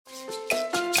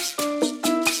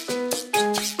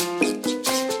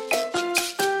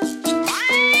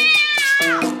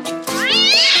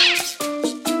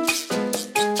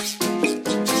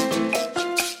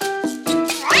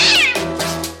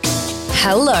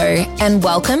Hello and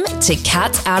welcome to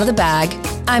Cats Out of the Bag.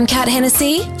 I'm Kat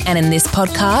Hennessy, and in this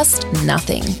podcast,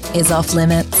 nothing is off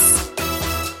limits.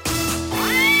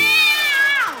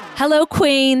 Hello,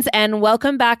 Queens, and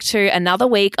welcome back to another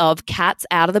week of Cats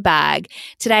Out of the Bag.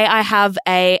 Today, I have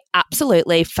a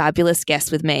absolutely fabulous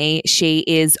guest with me. She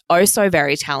is oh so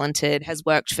very talented, has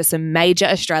worked for some major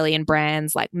Australian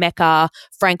brands like Mecca,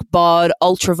 Frank Bod,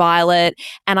 Ultraviolet,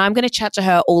 and I'm going to chat to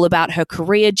her all about her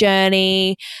career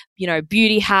journey, you know,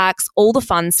 beauty hacks, all the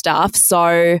fun stuff.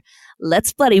 So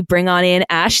let's bloody bring on in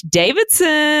Ash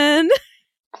Davidson.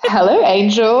 Hello,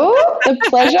 Angel. The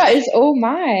pleasure is all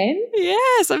mine.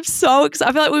 Yes, I'm so excited.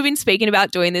 I feel like we've been speaking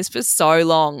about doing this for so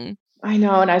long. I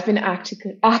know, and I've been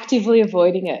actively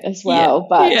avoiding it as well.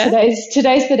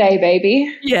 Today's the day,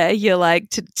 baby. Yeah, you're like,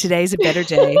 today's a better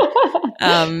day.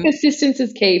 Persistence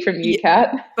is key from you,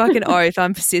 Kat. Fucking oath,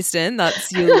 I'm persistent.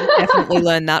 You'll definitely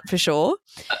learn that for sure.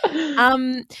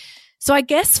 So I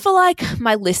guess for like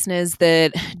my listeners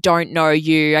that don't know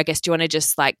you, I guess do you want to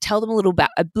just like tell them a little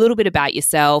bit about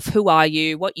yourself? Who are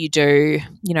you? What you do?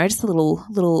 You know, just a little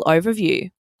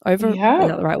overview. Is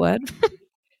that the right word?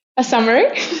 A summary.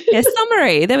 Yeah,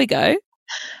 summary. There we go.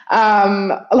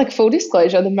 Like full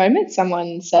disclosure, the moment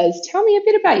someone says, "Tell me a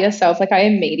bit about yourself," like I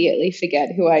immediately forget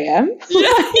who I am.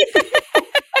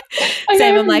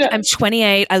 Same. I'm like, I'm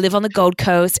 28. I live on the Gold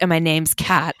Coast, and my name's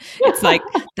Kat. It's like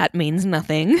that means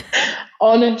nothing.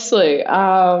 Honestly, but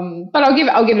I'll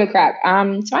give it a crack.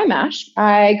 So I'm Ash.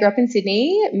 I grew up in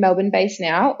Sydney, Melbourne-based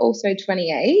now. Also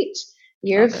 28.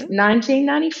 Year of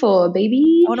 1994,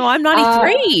 baby. Oh no, I'm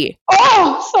 93.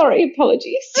 Sorry,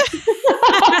 apologies.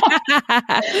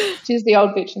 She's the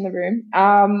old bitch in the room.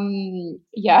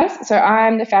 Yes, so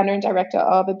I'm the founder and director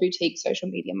of a boutique social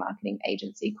media marketing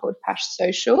agency called Pash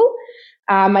Social.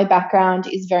 My background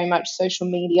is very much social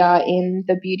media in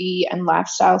the beauty and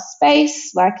lifestyle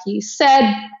space. Like you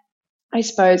said, I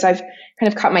suppose I've kind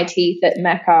of cut my teeth at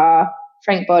Mecca,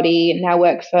 Frank Body, and now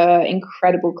work for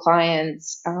incredible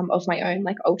clients of my own,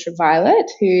 like Ultraviolet,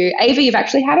 who Ava you've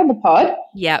actually had on the pod.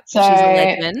 Yep, so she's a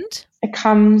legend. It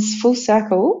comes full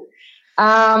circle.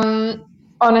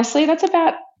 Honestly, that's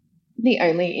about the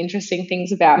only interesting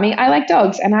things about me. I like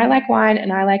dogs and I like wine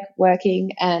and I like working,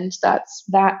 and that's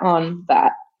that on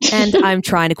that. And I'm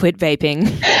trying to quit vaping.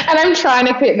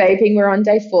 We're on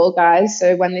day 4, guys.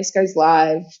 So when this goes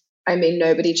live, I mean,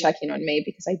 nobody check in on me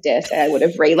because I dare say I would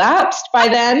have relapsed by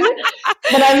then.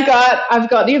 But I've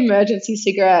got the emergency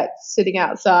cigarette sitting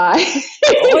outside.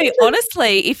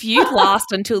 Honestly, if you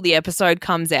last until the episode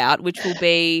comes out, which will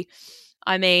be,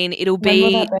 I mean, it'll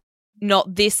be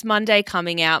not this Monday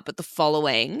coming out, but the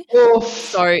following. Oof.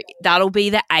 So that'll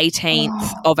be the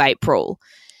 18th of April.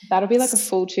 That'll be like a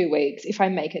full 2 weeks if I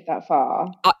make it that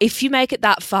far. If you make it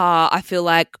that far, I feel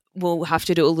like we'll have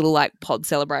to do a little like pod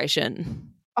celebration.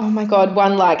 Oh my God,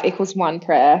 1 like equals 1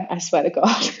 prayer. I swear to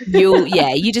God.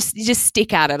 You just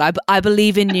stick at it. I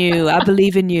believe in you. I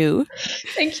believe in you.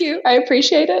 Thank you. I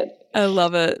appreciate it. I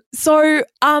love it. So,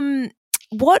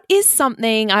 what is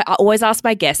something I always ask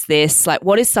my guests this? Like,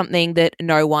 what is something that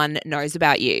no one knows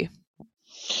about you?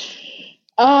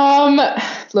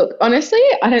 Look, honestly,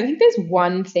 I don't think there's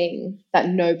one thing that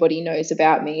nobody knows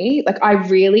about me. Like I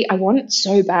want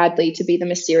so badly to be the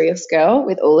mysterious girl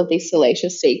with all of these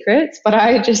salacious secrets, but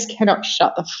I just cannot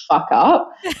shut the fuck up.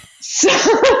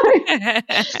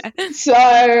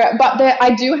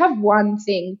 I do have one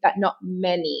thing that not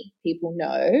many people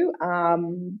know,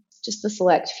 just the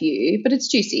select few, but it's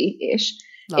juicy-ish.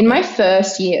 In my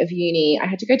first year of uni, I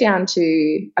had to go down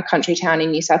to a country town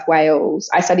in New South Wales.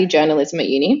 I studied journalism at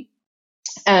uni,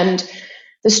 and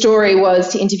the story was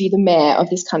to interview the mayor of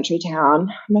this country town.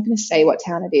 I'm not going to say what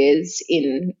town it is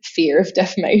in fear of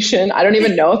defamation. I don't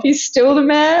even know if he's still the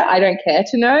mayor. I don't care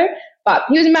to know, but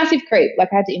he was a massive creep. Like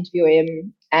I had to interview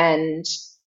him, and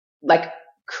like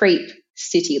creep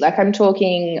city. Like I'm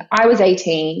talking, I was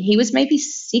 18, he was maybe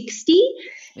 60.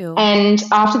 Ew. And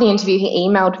after the interview, he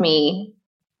emailed me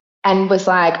and was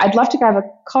like, I'd love to grab a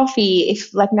coffee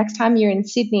if like next time you're in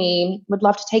Sydney, would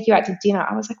love to take you out to dinner.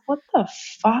 I was like, what the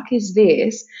fuck is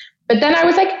this? But then I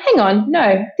was like, hang on,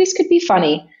 no, this could be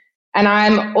funny. And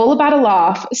I'm all about a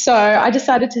laugh. So I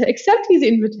decided to accept his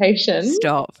invitation.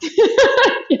 Stop.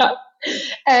 Yeah.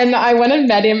 And I went and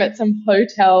met him at some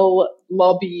hotel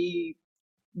lobby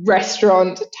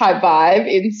restaurant type vibe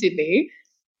in Sydney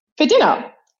for dinner.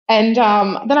 And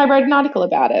then I wrote an article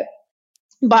about it.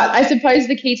 But I suppose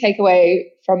the key takeaway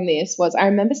from this was I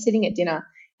remember sitting at dinner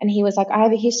and he was like, I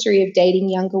have a history of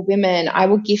dating younger women. I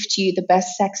will gift you the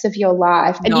best sex of your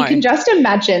life. And you can just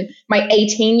imagine my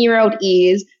 18-year-old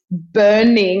ears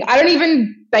burning. I don't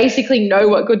even basically know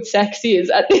what good sex is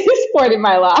at this point in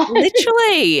my life.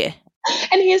 Literally.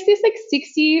 And here's this like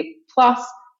 60 plus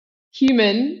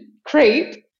human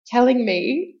creep telling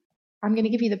me, I'm going to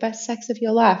give you the best sex of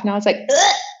your life. And I was like,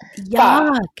 ugh.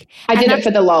 Yuck. I did it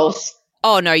for the lols.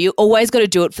 Oh, no, you always got to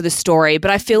do it for the story.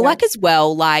 But I feel like as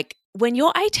well, like when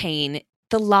you're 18,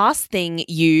 the last thing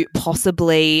you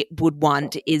possibly would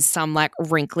want is some like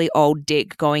wrinkly old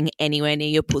dick going anywhere near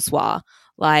your poussoir.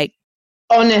 Like,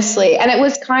 honestly. And it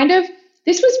was kind of,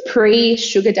 this was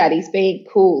pre-sugar daddies being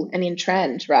cool and in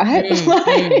trend, right?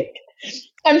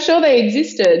 I'm sure they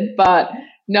existed, but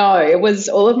no, it was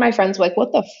all of my friends were like,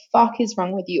 what the fuck is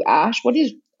wrong with you, Ash? What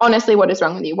is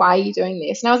wrong with you? Why are you doing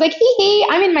this? And I was like, hee hee,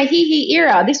 I'm in my hee hee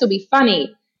era. This will be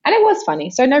funny. And it was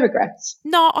funny, so no regrets.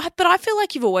 No, but I feel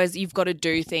like you've got to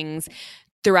do things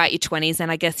throughout your 20s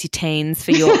and I guess your teens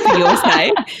for your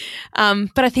sake.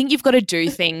 But I think you've got to do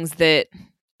things that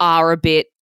are a bit,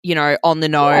 on the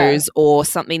nose or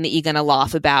something that you're going to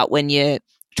laugh about when you're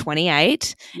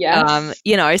 28. Yeah.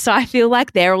 So I feel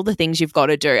like they're all the things you've got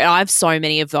to do. And I have so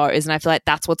many of those and I feel like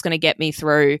that's what's going to get me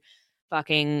through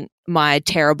fucking my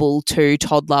terrible 2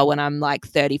 toddler when I'm like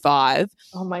 35.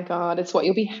 Oh my God. It's what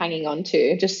you'll be hanging on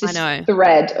to. Just this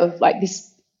thread of like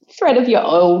this thread of your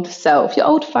old self, your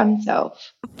old fun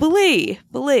self. Fully.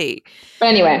 But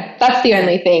anyway, that's the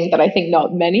only thing that I think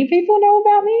not many people know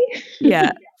about me.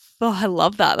 Yeah. Oh, I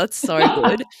love that. That's so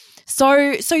good. So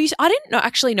I didn't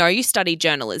actually know you studied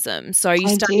journalism. So you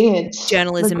studied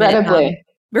journalism.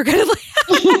 Regrettably.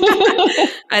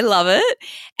 I love it.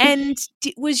 And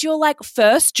was your like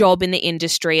first job in the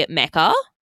industry at Mecca?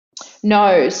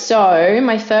 No. So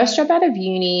my first job out of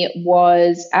uni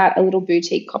was at a little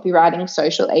boutique copywriting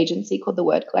social agency called The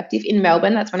Word Collective in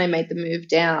Melbourne. That's when I made the move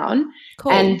down.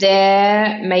 Cool. And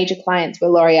their major clients were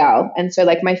L'Oreal. And so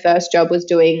like my first job was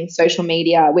doing social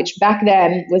media, which back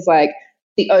then was like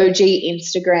the OG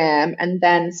Instagram and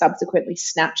then subsequently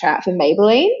Snapchat for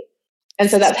Maybelline. And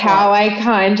so that's how I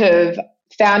kind of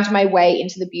found my way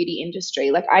into the beauty industry.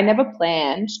 Like I never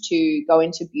planned to go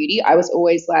into beauty. I was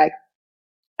always like,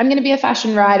 I'm going to be a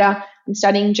fashion writer. I'm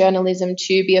studying journalism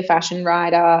to be a fashion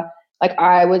writer. Like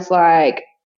I was like,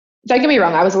 don't get me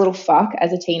wrong, I was a little fuck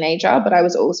as a teenager, but I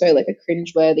was also like a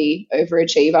cringeworthy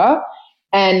overachiever.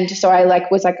 And so I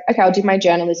was like, okay, I'll do my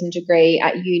journalism degree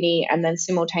at uni and then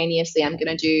simultaneously I'm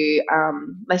going to do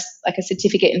like a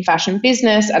certificate in fashion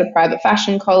business at a private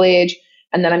fashion college.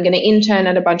 And then I'm going to intern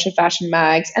at a bunch of fashion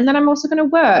mags. And then I'm also going to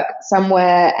work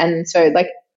somewhere. And so like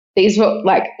these were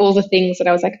like all the things that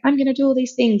I was like, I'm going to do all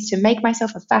these things to make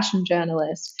myself a fashion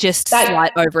journalist. Just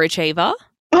slight overachiever.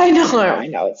 I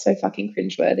know. It's so fucking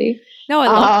cringeworthy. No, I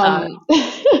love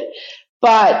that.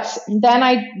 But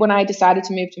then when I decided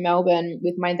to move to Melbourne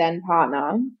with my then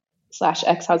partner /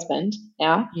 ex-husband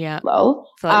now. Yeah. Lol.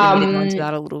 I feel like we need to go into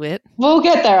that a little bit. We'll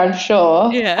get there, I'm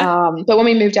sure. Yeah. But when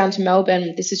we moved down to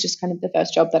Melbourne, this is just kind of the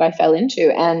first job that I fell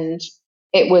into. And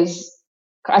it was,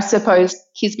 I suppose,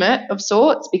 kismet of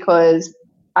sorts because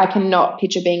I cannot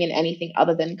picture being in anything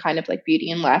other than kind of like beauty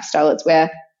and lifestyle. It's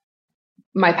where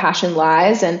my passion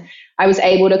lies. And I was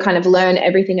able to kind of learn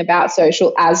everything about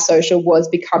social as social was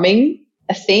becoming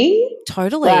a thing.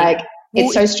 Totally. Like,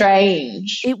 it's so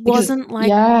strange. It wasn't like,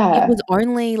 it was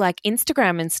only like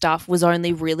Instagram and stuff was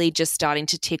only really just starting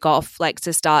to tick off, like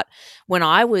to start when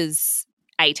I was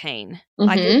 18. Mm-hmm.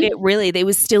 Like it really, they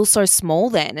was still so small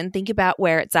then. And think about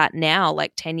where it's at now,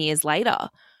 like 10 years later.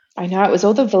 I know, it was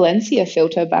all the Valencia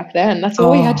filter back then. That's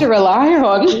all we had to rely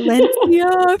on. Valencia,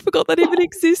 I forgot that even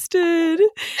existed.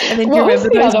 And then do you remember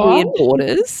those weird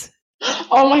borders?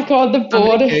 Oh my God, the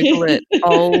border. Google it.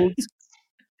 Old,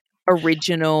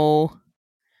 original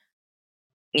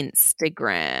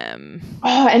Instagram.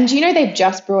 Oh, and do you know they've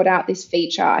just brought out this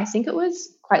feature? I think it was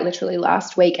quite literally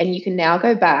last week, and you can now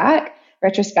go back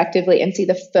retrospectively and see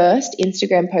the first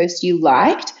Instagram post you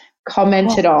liked,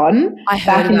 commented on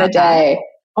back in the day. That.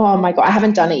 Oh my God, I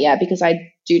haven't done it yet because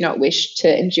I do not wish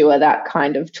to endure that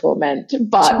kind of torment.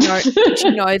 But do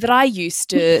you know that I used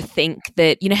to think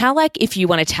that, you know how like if you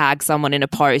want to tag someone in a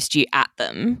post, you at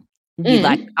them,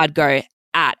 I'd go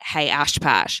at Hey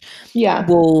Ashpash. Yeah.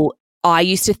 Well, I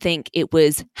used to think it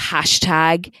was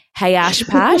hashtag Hey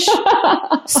Ashpash.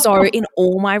 So in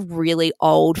all my really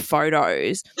old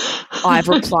photos, I've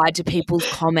replied to people's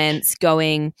comments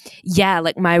going, yeah,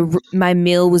 like my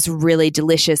meal was really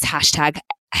delicious, hashtag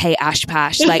Hey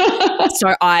Ashpash. Like,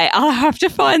 so I'll have to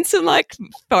find some like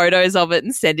photos of it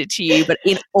and send it to you. But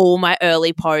in all my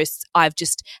early posts, I've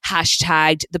just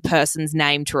hashtagged the person's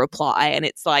name to reply, and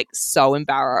it's like so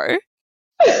embarrassing.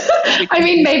 I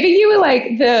mean, maybe you were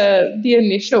like the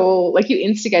initial, like you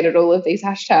instigated all of these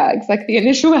hashtags, like the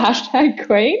initial hashtag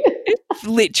queen.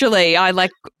 Literally, I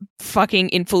like fucking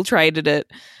infiltrated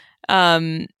it.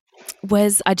 I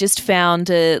just found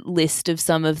a list of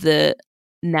some of the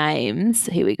names.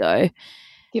 Here we go.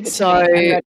 Give it to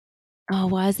me.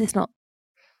 Why is this not?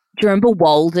 Do you remember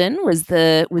Walden was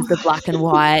the black and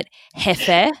white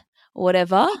Heifer or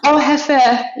whatever? Oh,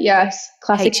 Heifer, yes,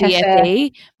 classic Heifer.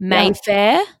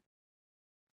 Mayfair. Yeah.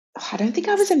 Oh, I don't think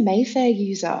I was a Mayfair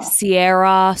user.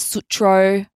 Sierra,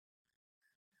 Sutro.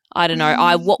 I don't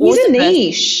know. What was a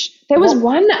niche. There was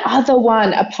one other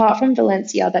one apart from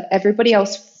Valencia that everybody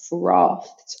else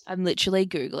frothed. I'm literally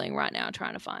Googling right now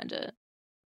trying to find it.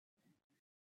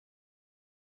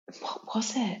 What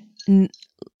was it? No,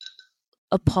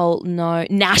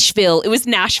 Nashville. It was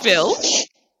Nashville. It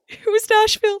was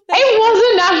Nashville. It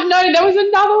wasn't Nashville. No, there was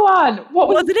another one. What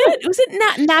was it? Was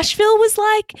it Nashville was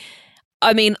like,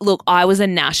 I mean, look, I was a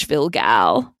Nashville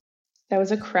gal. That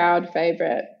was a crowd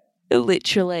favorite.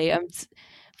 Literally.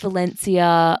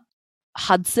 Valencia,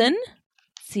 Hudson,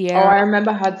 Sierra. Oh, I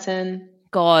remember Hudson.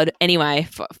 God. Anyway,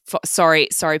 sorry,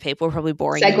 people are probably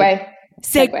boring. Segway.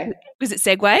 Was it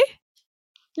Segway?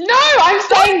 No, I'm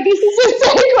saying this is a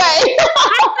segue.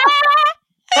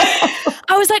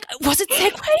 I was like, was it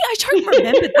Segway? I don't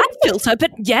remember that filter,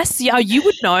 but yes, yeah, you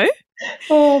would know.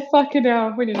 Oh, fucking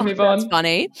hell. We need to move on. That's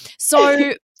funny.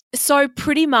 So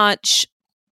pretty much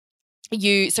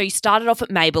you started off at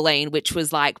Maybelline, which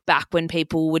was like back when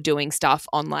people were doing stuff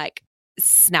on like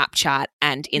Snapchat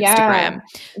and Instagram.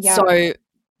 Yeah. So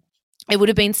it would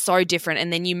have been so different.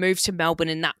 And then you moved to Melbourne,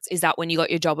 and is that when you got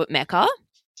your job at Mecca?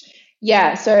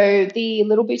 Yeah, so the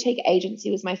Little Boutique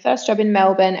Agency was my first job in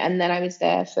Melbourne, and then I was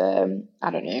there for, I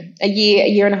don't know, a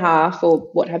year and a half or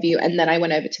what have you, and then I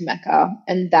went over to Mecca.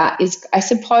 And that is, I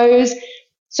suppose,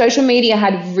 social media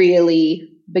had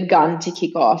really begun to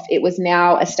kick off. It was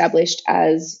now established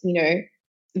as,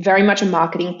 very much a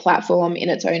marketing platform in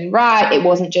its own right. It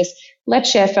wasn't just, let's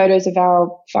share photos of our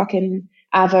fucking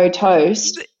Avo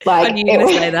toast. Like, I knew you were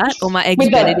going to say that, or my Eggs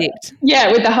Benedict.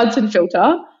 With the Hudson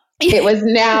filter. It was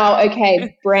now,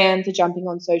 okay, brands are jumping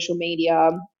on social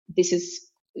media. This is,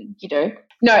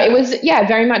 no, it was,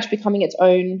 very much becoming its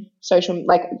own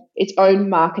its own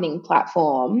marketing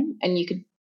platform. And you could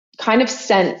kind of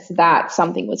sense that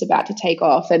something was about to take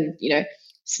off. And,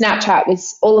 Snapchat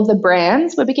was, all of the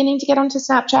brands were beginning to get onto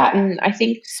Snapchat. And I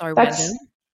think random.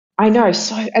 I know.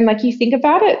 And like you think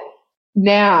about it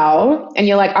now and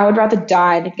you're like, I would rather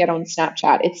die than get on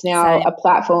Snapchat. It's now a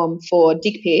platform for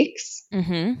dick pics.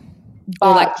 Mm-hmm. Or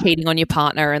like cheating on your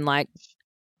partner and like.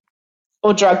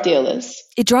 Or drug dealers.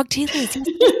 Drug dealers.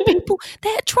 People,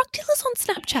 they're drug dealers on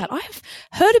Snapchat. I've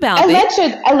heard about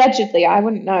it. Allegedly, I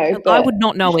wouldn't know. I would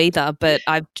not know either, but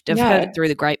I've heard it through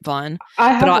the grapevine.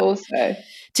 I have also.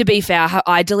 To be fair,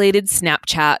 I deleted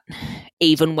Snapchat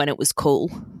even when it was cool.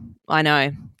 I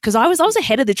know. Because I was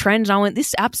ahead of the trend and I went,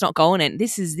 this app's not going in.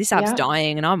 This app's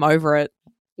dying and I'm over it.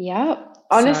 Yeah.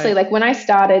 Honestly, like when I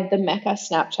started the Mecca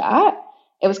Snapchat,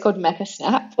 it was called Mecca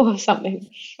Snap or something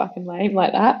fucking lame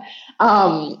like that.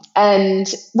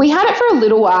 And we had it for a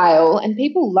little while and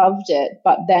people loved it,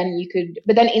 but then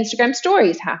Instagram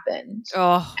stories happened.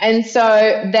 Oh. And so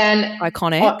then.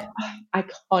 Iconic.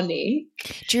 Iconic.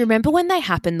 Do you remember when they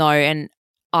happened though? And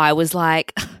I was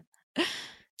like,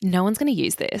 no one's going to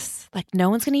use this. Like no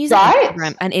one's going to use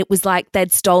Instagram. And it was like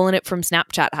they'd stolen it from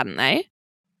Snapchat, hadn't they?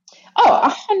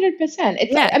 Oh,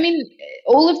 100%. I mean,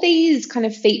 all of these kind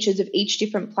of features of each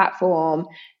different platform,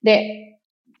 they're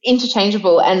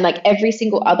interchangeable, and like every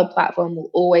single other platform will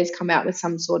always come out with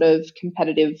some sort of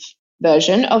competitive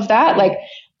version of that. Like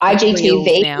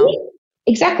IGTV.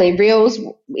 Exactly. Reels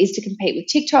is to compete with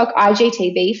TikTok.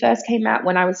 IGTV first came out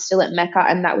when I was still at Mecca,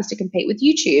 and that was to compete with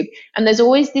YouTube. And there's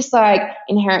always this like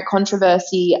inherent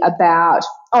controversy about,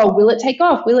 will it take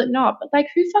off? Will it not? But like,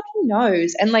 who fucking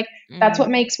knows? And like, that's what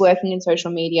makes working in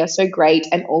social media so great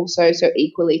and also so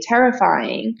equally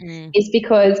terrifying is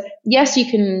because, yes, you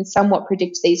can somewhat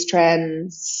predict these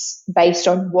trends based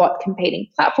on what competing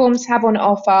platforms have on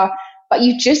offer, but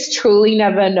you just truly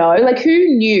never know. Like, who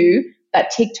knew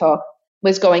that TikTok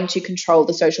was going to control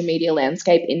the social media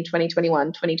landscape in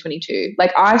 2021, 2022.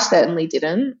 Like, I certainly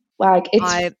didn't. Like, it's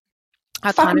I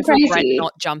kind of regret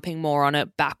not jumping more on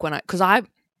it back when because I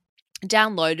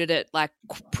downloaded it like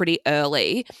pretty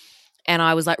early and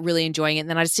I was like really enjoying it. And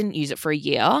then I just didn't use it for a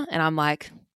year. And I'm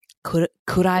like,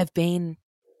 could I have been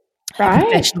a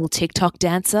professional TikTok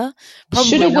dancer? Probably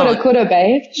shoulda, woulda, coulda,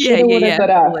 babe. Shoulda, woulda,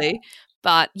 coulda.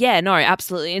 But yeah, no,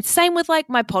 absolutely. It's same with like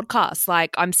my podcast.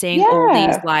 Like I'm seeing all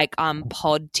these like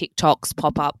pod TikToks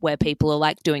pop up where people are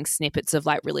like doing snippets of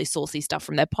like really saucy stuff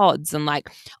from their pods, and like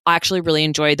I actually really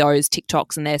enjoy those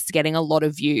TikToks, and they're getting a lot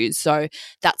of views. So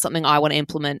that's something I want to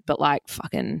implement, but like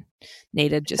fucking need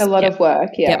to just a lot of work,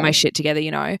 get my shit together,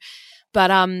 you know. But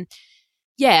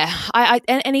yeah,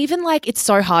 and even like it's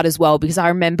so hard as well because I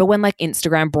remember when like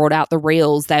Instagram brought out the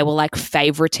reels, they were like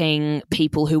favoriting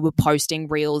people who were posting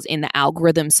reels in the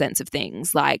algorithm sense of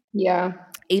things. Like, yeah,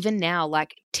 even now,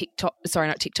 like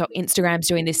Instagram's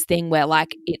doing this thing where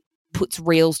like it puts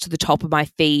reels to the top of my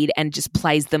feed and just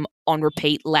plays them on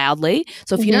repeat loudly.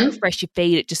 So if you don't refresh your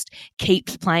feed, it just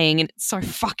keeps playing, and it's so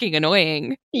fucking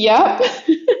annoying. Yep.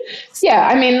 Yeah,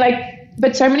 I mean, like,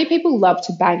 but so many people love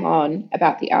to bang on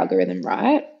about the algorithm,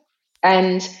 right?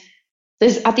 And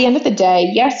there's, at the end of the day,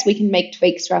 yes, we can make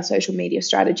tweaks to our social media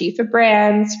strategy for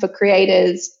brands, for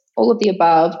creators, all of the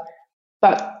above,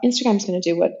 but Instagram's going to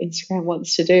do what Instagram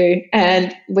wants to do,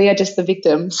 and we are just the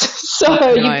victims.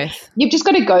 So you've just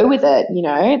got to go with it, you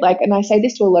know? Like, and I say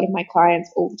this to a lot of my clients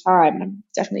all the time, and I'm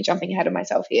definitely jumping ahead of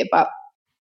myself here, but,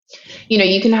 you know,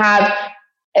 you can have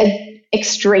an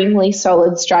extremely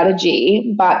solid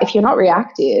strategy, but if you're not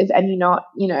reactive and you're not,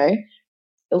 you know,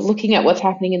 looking at what's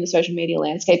happening in the social media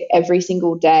landscape every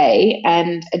single day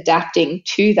and adapting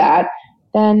to that,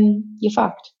 then you're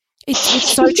fucked. It's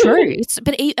so true.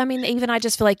 I mean, even I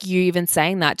just feel like you even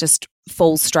saying that just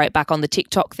falls straight back on the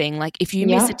TikTok thing. Like if you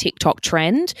miss a TikTok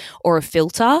trend or a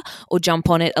filter or jump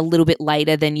on it a little bit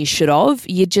later than you should have,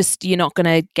 you're not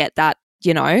going to get that,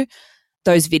 you know,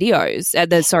 those videos,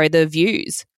 the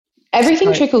views.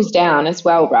 Everything trickles down as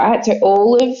well, right?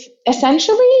 So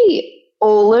essentially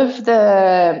all of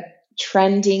the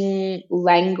trending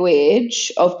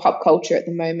language of pop culture at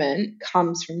the moment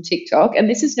comes from TikTok. And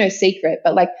this is no secret,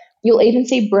 but like you'll even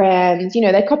see brands, you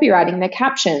know, they're copywriting their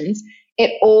captions.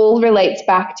 It all relates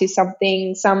back to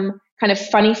something, some kind of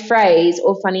funny phrase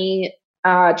or funny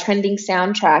trending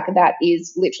soundtrack that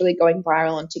is literally going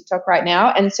viral on TikTok right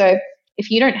now. And so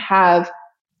if you don't have,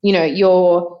 you know,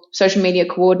 your social media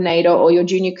coordinator or your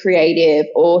junior creative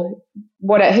or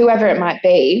whoever it might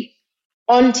be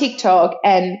on TikTok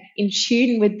and in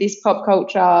tune with this pop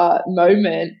culture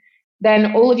moment,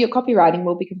 then all of your copywriting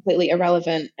will be completely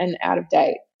irrelevant and out of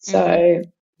date. So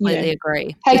completely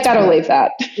agree. Take that or leave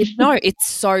that. No, it's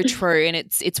so true, and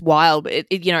it's wild. It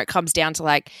you know, it comes down to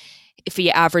like, for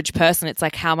your average person, it's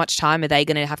like how much time are they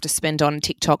going to have to spend on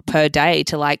TikTok per day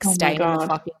to like stay in the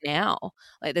fucking now?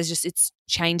 Like it's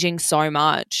changing so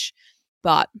much,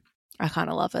 but I kind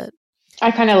of love it. I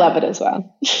kind of love it as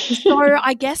well. So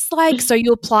I guess so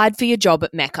you applied for your job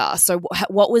at Mecca. So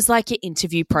what was like your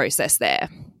interview process there?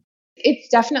 It's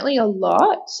definitely a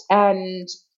lot, and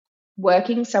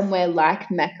working somewhere like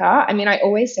Mecca, I mean, I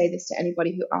always say this to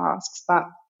anybody who asks, but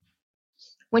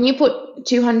when you put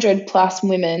 200 plus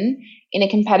women in a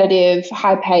competitive,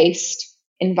 high-paced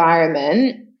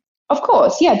environment, of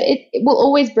course, it will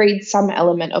always breed some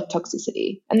element of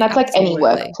toxicity. And that's Absolutely.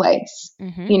 Like any workplace,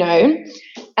 you know.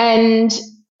 And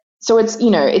so it's,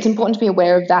 you know, it's important to be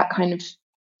aware of that kind of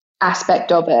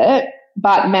aspect of it.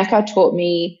 But Mecca taught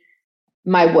me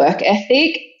my work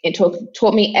ethic. It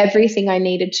taught me everything I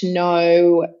needed to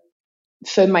know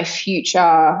for my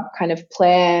future kind of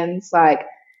plans. Like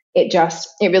it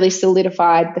really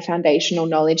solidified the foundational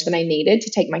knowledge that I needed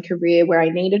to take my career where I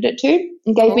needed it to,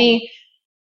 and gave me,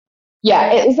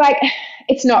 it was like,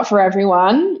 it's not for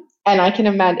everyone. And I can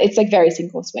imagine it's like very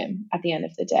sink or swim at the end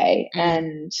of the day.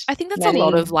 And I think that's a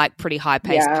lot of like pretty high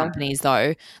paced companies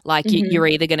though. Like you're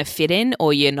either going to fit in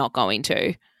or you're not going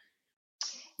to.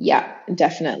 Yeah,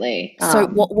 definitely. So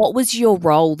what was your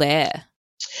role there?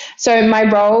 So my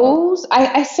roles,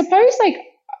 I suppose like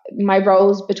my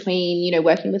roles between, you know,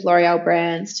 working with L'Oreal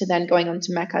brands to then going on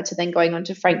to Mecca to then going on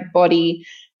to Frank Body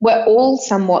were all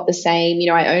somewhat the same.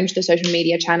 You know, I owned the social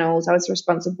media channels. I was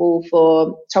responsible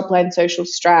for top line social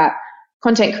strat,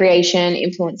 content creation,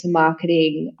 influencer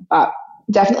marketing, but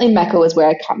definitely Mecca was where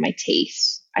I cut my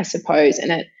teeth, I suppose.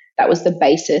 And that was the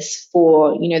basis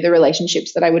for, you know, the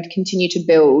relationships that I would continue to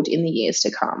build in the years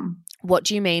to come. What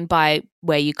do you mean by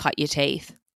where you cut your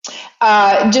teeth?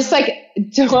 Just like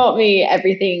taught me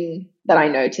everything that I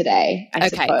know today, I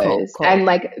suppose. Cool. And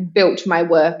like built my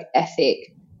work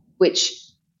ethic, which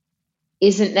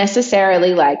isn't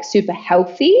necessarily like super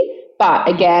healthy, but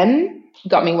again,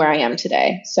 got me where I am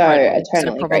today. So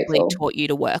eternally so probably grateful. Taught you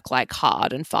to work like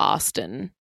hard and fast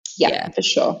and for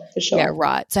sure. Yeah,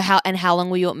 right. So how long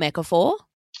were you at Mecca for?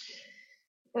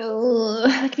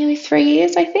 Like nearly 3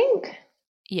 years, I think.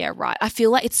 Yeah, right. I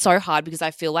feel like it's so hard because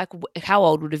I feel like how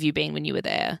old would have you been when you were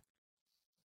there?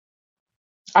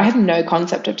 I have no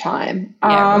concept of time.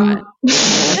 Yeah,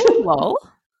 right. Well,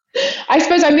 I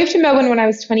suppose I moved to Melbourne when I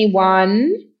was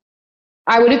 21.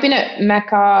 I would have been at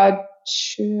Mecca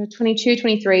 22,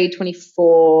 23,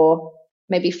 24,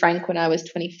 maybe Frank when I was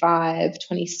 25,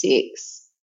 26.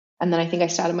 And then I think I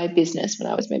started my business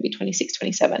when I was maybe 26,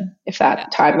 27, if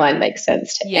that timeline makes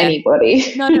sense to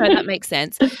anybody. No, that makes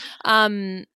sense.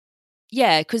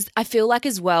 Yeah, because I feel like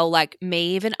as well, like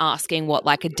me even asking what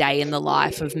like a day in the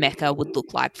life of Mecca would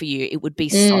look like for you, it would be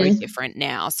so different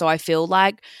now. So I feel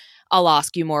like I'll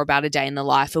ask you more about a day in the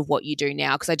life of what you do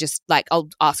now, because I just like I'll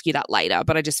ask you that later.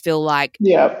 But I just feel like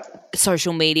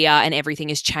social media and everything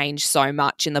has changed so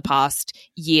much in the past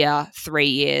year, 3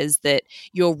 years, that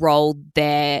your role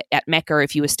there at Mecca,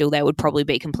 if you were still there, would probably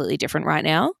be completely different right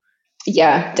now.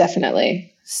 Yeah,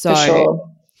 definitely. So, for sure.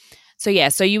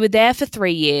 So you were there for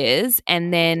 3 years,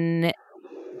 and then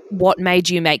what made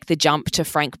you make the jump to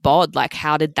Frank Bod? Like,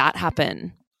 how did that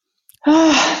happen?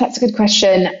 Oh, that's a good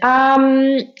question.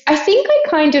 I think I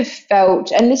kind of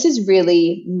felt, and this is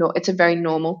really it's a very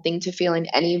normal thing to feel in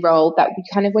any role, that we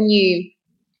kind of when you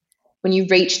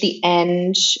reach the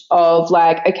end of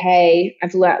like, okay,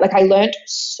 I've learned, like I learned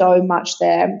so much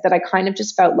there that I kind of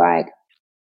just felt like,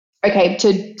 okay,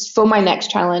 for my next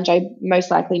challenge, I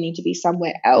most likely need to be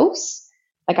somewhere else.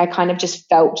 Like I kind of just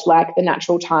felt like the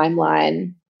natural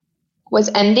timeline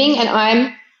was ending, and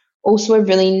I'm also a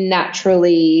really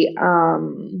naturally, I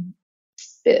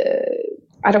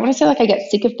don't want to say like I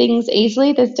get sick of things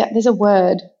easily. There's a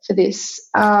word for this.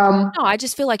 No, I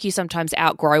just feel like you sometimes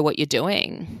outgrow what you're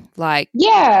doing. Like,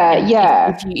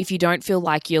 If you don't feel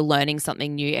like you're learning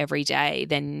something new every day,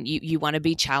 then you want to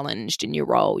be challenged in your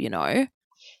role, you know?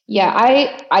 Yeah,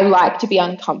 I like to be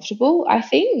uncomfortable, I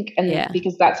think, and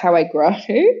because that's how I grow.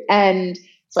 And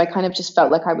so I kind of just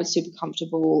felt like I was super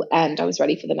comfortable and I was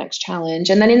ready for the next challenge.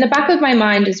 And then in the back of my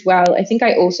mind as well, I think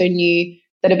I also knew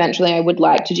that eventually I would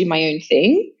like to do my own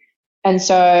thing. And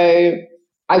so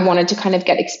I wanted to kind of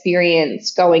get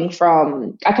experience going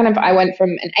from, I went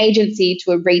from an agency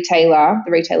to a retailer,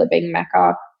 the retailer being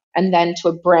Mecca, and then to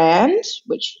a brand,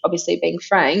 which obviously being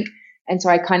Frank. And so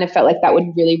I kind of felt like that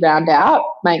would really round out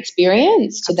my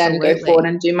experience to then go forward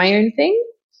and do my own thing.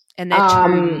 And they're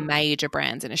two major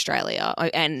brands in Australia,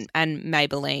 and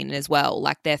Maybelline as well.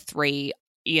 Like they're three,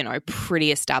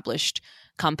 pretty established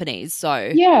companies.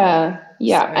 So yeah.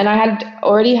 And I had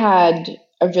already had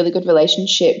a really good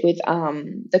relationship with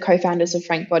the co-founders of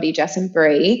Frank Body, Jess and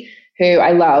Brie, who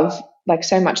I love, like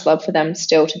so much love for them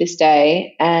still to this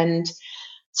day. And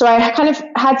so I kind of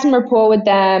had some rapport with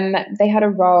them. They had a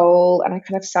role and I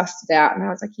kind of sussed it out and I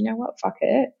was like, you know what, fuck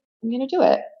it. I'm going to do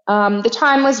it. The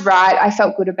time was right. I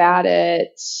felt good about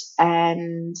it.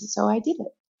 And so I did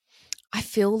it. I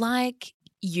feel like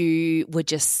you were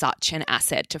just such an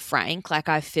asset to Frank. Like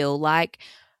I feel like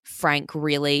Frank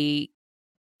really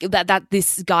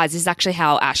this is actually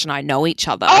how Ash and I know each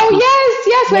other. Oh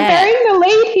yes, we're bearing the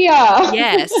lead here.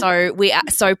 Yeah,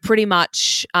 so pretty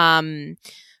much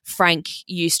Frank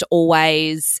used to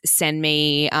always send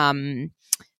me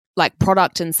like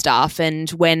product and stuff, and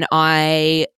when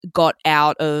I got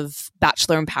out of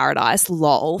Bachelor in Paradise,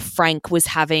 lol, Frank was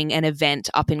having an event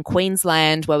up in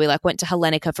Queensland where we like went to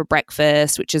Hellenica for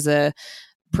breakfast, which is a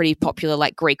pretty popular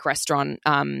like Greek restaurant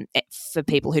for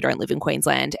people who don't live in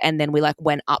Queensland. And then we like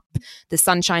went up the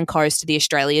Sunshine Coast to the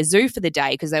Australia Zoo for the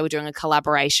day because they were doing a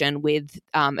collaboration with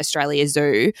Australia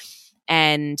Zoo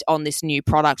and on this new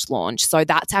product launch. So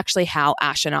that's actually how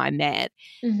Ash and I met.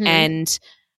 Mm-hmm. And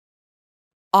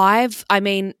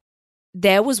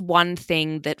there was one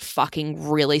thing that fucking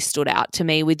really stood out to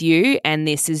me with you, and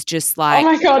this is just like,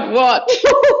 oh my God, what?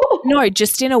 No,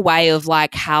 just in a way of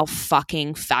like how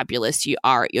fucking fabulous you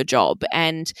are at your job.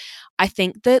 And I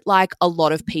think that like a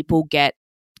lot of people get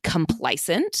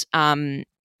complacent and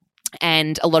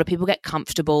a lot of people get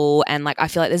comfortable, and like I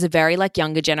feel like there's a very like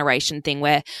younger generation thing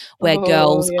where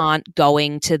girls aren't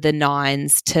going to the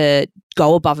nines to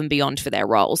go above and beyond for their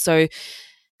role. So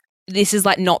this is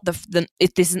like not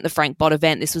if this isn't the Frank Bot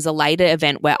event, this was a later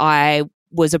event where I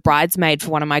was a bridesmaid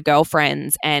for one of my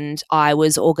girlfriends and I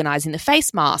was organising the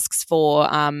face masks for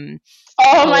oh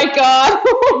my God.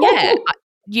 Yeah.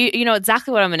 You know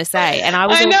exactly what I'm going to say. And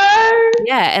I know.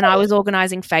 Yeah, and I was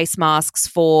organising face masks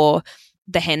for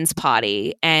the hens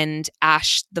party, and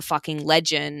Ash, the fucking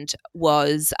legend,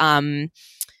 was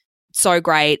so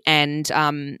great and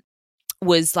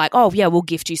was like, oh yeah, we'll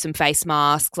gift you some face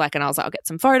masks, like, and I was like, I'll get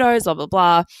some photos, blah blah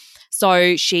blah.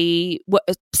 So she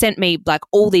sent me like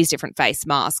all these different face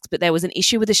masks, but there was an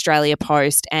issue with Australia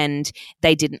Post and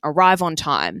they didn't arrive on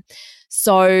time.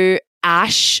 So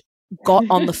Ash got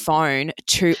on the phone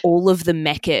to all of the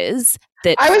Meccas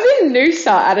that I was in Noosa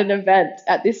at an event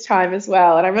at this time as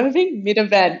well, and I remember being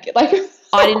mid-event, like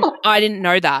I didn't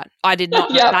know that. I did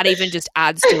not. Yep. That even just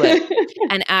adds to it.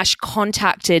 And Ash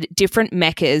contacted different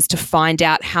Meccas to find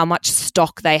out how much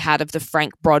stock they had of the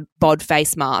Frank Bod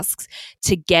face masks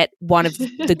to get one of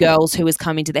the girls who was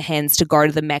coming to the hens to go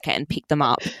to the Mecca and pick them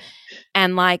up.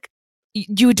 And like,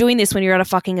 you were doing this when you were at a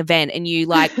fucking event, and you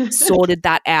like sorted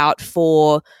that out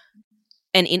for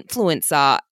an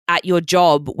influencer at your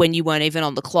job when you weren't even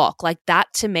on the clock. Like, that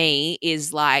to me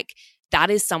is like, that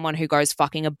is someone who goes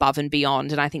fucking above and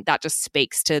beyond. And I think that just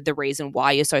speaks to the reason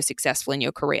why you're so successful in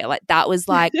your career. Like, that was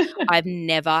like, I've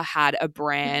never had a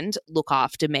brand look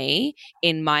after me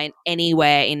in my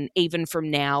anywhere in, even from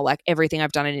now, like everything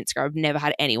I've done on Instagram, I've never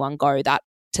had anyone go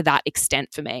to that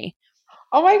extent for me.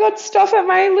 Oh my God, stop it.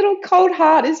 My little cold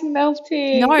heart is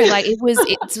melting. No, like it was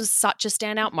such a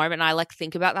standout moment. And I like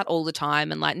think about that all the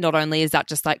time. And like, not only is that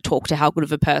just like talk to how good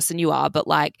of a person you are, but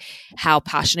like how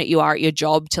passionate you are at your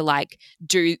job to like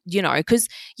do, you know, because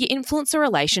your influencer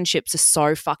relationships are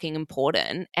so fucking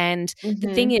important. And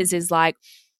the thing is like,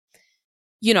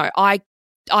 you know, I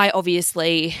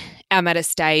obviously am at a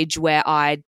stage where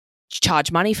I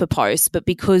charge money for posts, but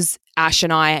because Ash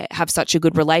and I have such a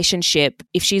good relationship,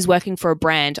 if she's working for a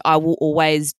brand, I will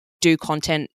always do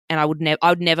content, and I would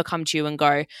never come to you and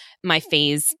go, my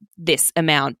fee is this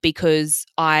amount, because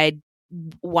I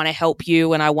want to help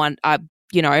you, and I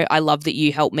love that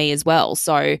you help me as well.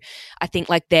 So I think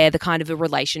like they're the kind of the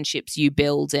relationships you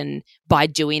build, and by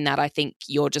doing that, I think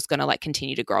you're just going to like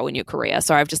continue to grow in your career.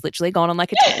 So I've just literally gone on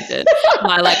like a tangent.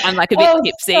 I'm like a bit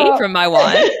tipsy from my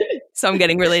wine. So I'm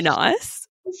getting really nice.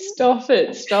 Stop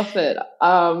it.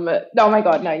 Oh my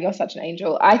God, no, you're such an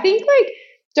angel. I think like,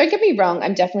 don't get me wrong,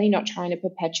 I'm definitely not trying to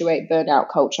perpetuate burnout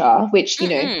culture, which, you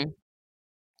know.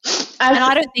 And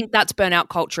I don't think that's burnout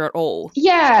culture at all.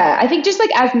 Yeah, I think just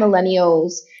like as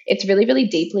millennials, it's really, really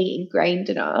deeply ingrained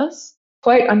in us.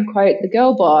 Quote unquote, the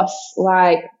girl boss,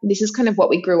 like this is kind of what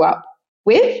we grew up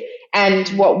with and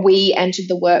what we entered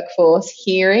the workforce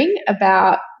hearing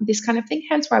about this kind of thing,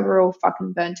 hence why we're all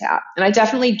fucking burnt out. And I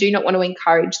definitely do not want to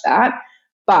encourage that.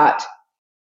 But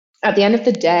at the end of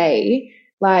the day,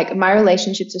 like my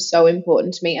relationships are so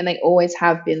important to me, and they always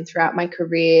have been throughout my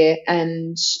career.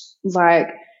 And like,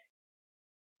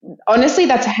 honestly,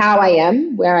 that's how I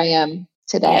am where I am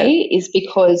today, is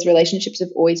because relationships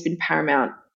have always been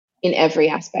paramount in every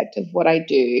aspect of what I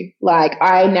do. Like,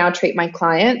 I now treat my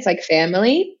clients like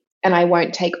family, and I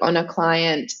won't take on a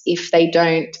client if they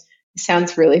don't, it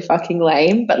sounds really fucking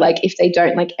lame, but like if they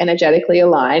don't like energetically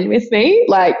align with me,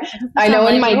 like I know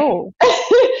in my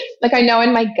like I know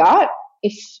in my gut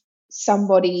if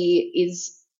somebody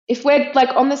is, if we're like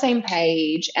on the same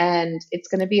page and it's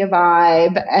going to be a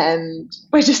vibe and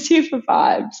we're just here for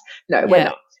vibes. No, we're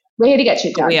not. We're here to get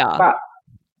shit done. We are.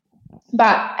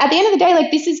 But at the end of the day, like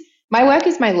this is, my work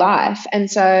is my life. And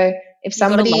so if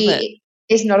somebody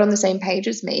is not on the same page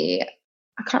as me,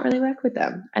 I can't really work with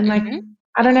them. And like,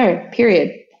 I don't know,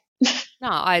 period. No,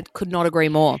 I could not agree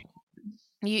more.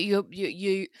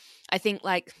 You I think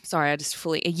like, sorry, I just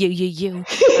fully, fully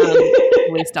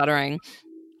stuttering.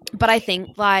 But I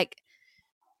think like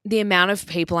the amount of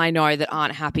people I know that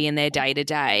aren't happy in their day to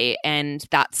day, and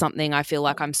that's something I feel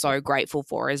like I'm so grateful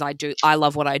for, is I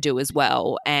love what I do as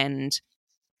well. And,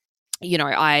 you know,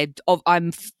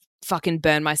 I'm fucking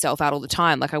burn myself out all the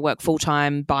time. Like I work full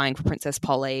time buying for Princess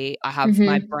Polly. I have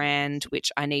my brand,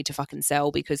 which I need to fucking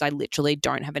sell because I literally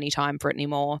don't have any time for it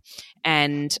anymore.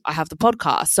 And I have the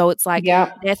podcast. So it's like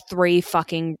they're three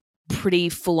fucking pretty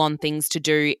full-on things to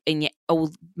do, and yet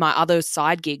my other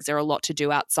side gigs are a lot to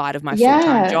do outside of my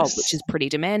full-time job, which is pretty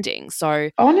demanding. So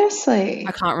honestly,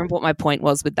 I can't remember what my point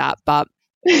was with that, but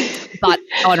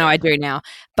oh no, I do now.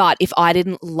 But if I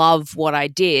didn't love what I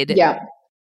did,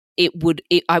 it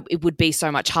would be so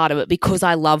much harder. But because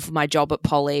I love my job at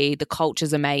Polly, the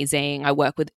culture's amazing. I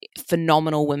work with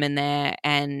phenomenal women there,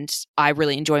 and I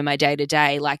really enjoy my day to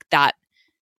day. Like that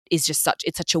is just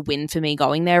such a win for me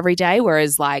going there every day.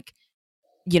 Whereas like,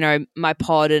 you know, my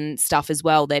pod and stuff as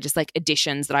well, they're just like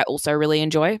additions that I also really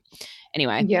enjoy.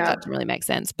 Anyway, that doesn't really make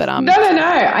sense. But No.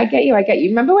 I get you.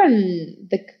 Remember when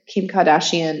the Kim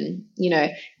Kardashian, you know,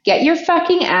 get your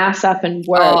fucking ass up and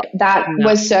work,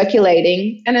 was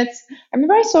circulating. And I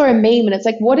remember I saw a meme and it's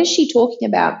like, what is she talking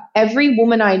about? Every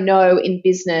woman I know in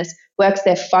business works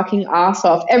their fucking ass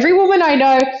off. Every woman I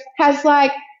know has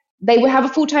like, they will have a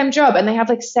full-time job and they have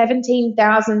like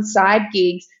 17,000 side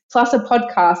gigs plus a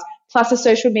podcast plus a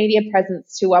social media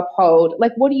presence to uphold.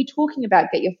 Like, what are you talking about?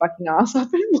 Get your fucking ass up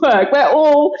and work. We're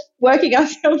all working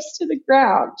ourselves to the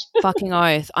ground. Fucking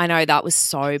oath. I know, that was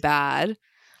so bad.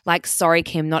 like, sorry,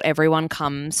 Kim, not everyone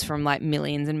comes from like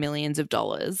millions and millions of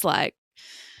dollars. Like,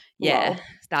 yeah,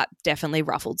 that definitely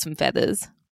ruffled some feathers.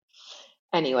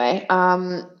 Anyway,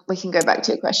 we can go back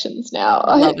to your questions now.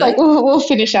 Love Like, it. we'll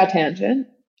finish our tangent.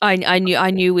 I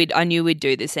knew we'd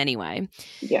do this anyway.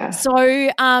 Yeah.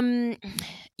 So,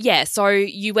 so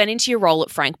you went into your role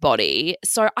at Frank Body.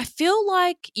 So I feel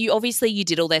like you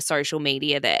did all their social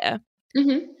media there.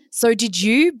 Mm-hmm. So did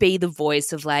you be the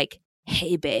voice of like,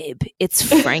 hey babe, it's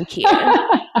Frank here?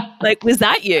 Like, was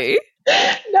that you?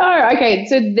 No. Okay.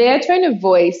 So their tone of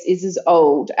voice is as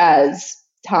old as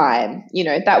time. You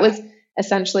know, that was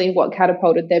essentially what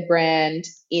catapulted their brand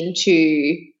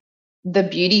into the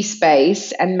beauty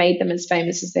space and made them as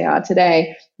famous as they are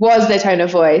today, was their tone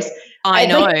of voice. I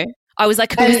know. I was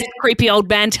like, who's this creepy old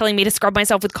man telling me to scrub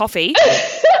myself with coffee?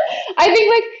 I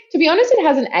think, like, to be honest, it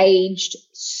hasn't aged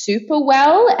super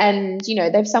well, and, you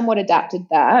know, they've somewhat adapted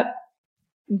that.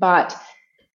 But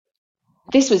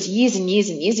this was years and years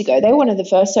and years ago. They were one of the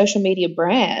first social media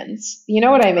brands. You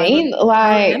know what I mean?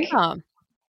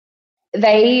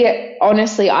 They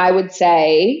honestly, I would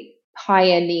say,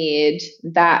 pioneered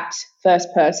that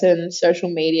first person social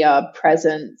media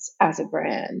presence as a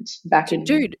brand back in.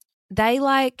 Dude, they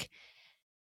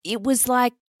it was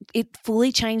like, it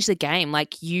fully changed the game.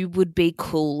 Like, you would be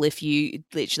cool if you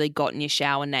literally got in your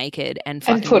shower naked and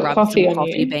fucking put rubbed some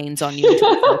coffee beans on you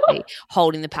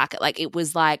holding the packet. Like, it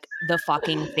was like the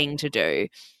fucking thing to do.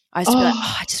 I used to be like,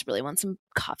 I just really want some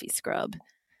coffee scrub.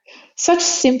 Such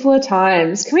simpler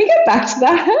times. Can we get back to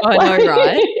that? I know,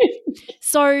 right?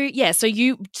 So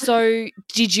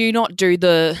did you not do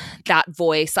that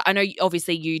voice? I know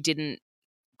obviously you didn't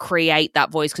create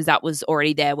that voice because that was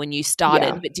already there when you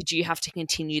started, but did you have to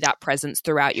continue that presence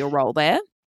throughout your role there?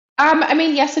 I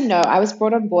mean, yes and no. I was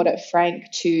brought on board at Frank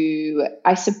to,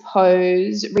 I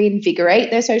suppose, reinvigorate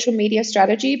their social media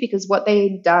strategy, because what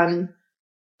they'd done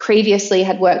previously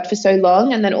had worked for so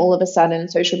long, and then all of a sudden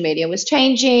social media was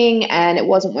changing and it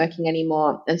wasn't working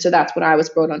anymore. And so that's what I was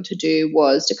brought on to do,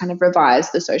 was to kind of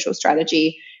revise the social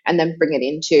strategy and then bring it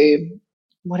into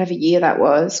whatever year that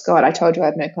was. God, I told you I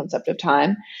have no concept of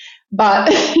time. But,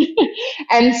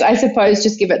 and I suppose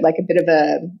just give it like a bit of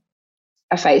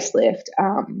a facelift,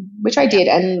 which I did.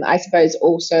 And I suppose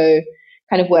also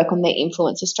kind of work on their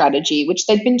influencer strategy, which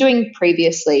they'd been doing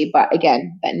previously, but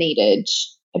again, that needed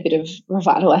a bit of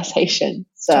revitalization.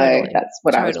 So that's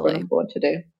what I was brought on board to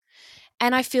do.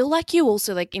 And I feel like you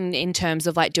also, like, in terms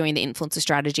of like doing the influencer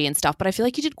strategy and stuff, but I feel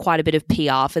like you did quite a bit of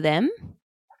PR for them.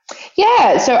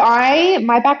 Yeah. So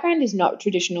my background is not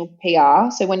traditional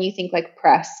PR. So when you think like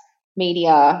press,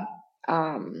 media,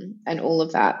 and all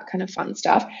of that kind of fun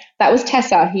stuff, that was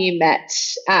Tessa, who you met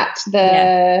at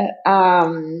the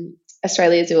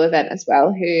Australia Zoo event as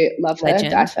well, who love her,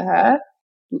 die for her.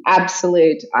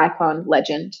 Absolute icon,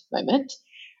 legend moment.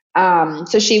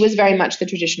 So she was very much the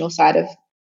traditional side of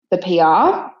the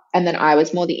PR, and then I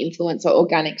was more the influencer,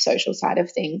 organic, social side of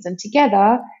things. And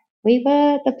together we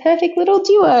were the perfect little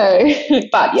duo.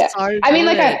 But yeah, so I mean,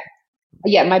 like,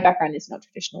 my background is not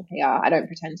traditional PR. I don't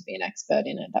pretend to be an expert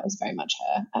in it. That was very much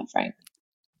her at Frank.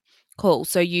 Cool.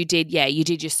 So you did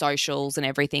your socials and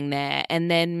everything there.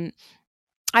 And then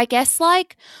I guess,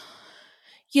 like,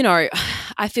 you know,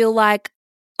 I feel like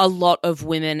a lot of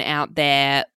women out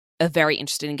there are very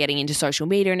interested in getting into social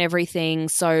media and everything.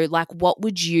 So, like, what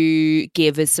would you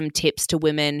give as some tips to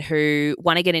women who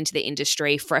want to get into the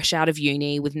industry fresh out of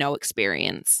uni with no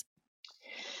experience?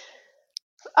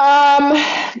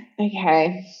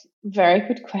 Okay. Very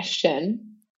good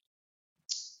question.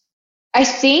 I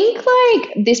think,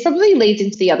 like, this probably leads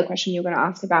into the other question you're going to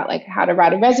ask about, like, how to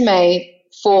write a resume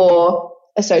for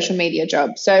a social media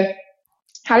job. So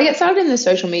how to get started in the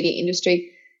social media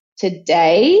industry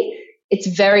today, it's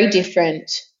very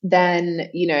different than,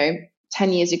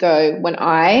 10 years ago when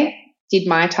I did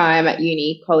my time at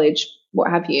uni, college, what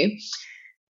have you.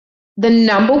 The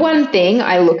number one thing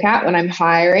I look at when I'm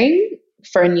hiring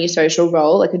for a new social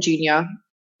role, like a junior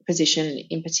position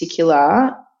in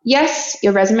particular, yes,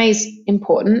 your resume is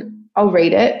important. I'll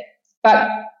read it. But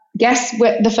guess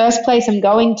what? The first place I'm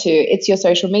going to, it's your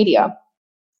social media.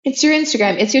 It's your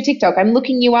Instagram. It's your TikTok. I'm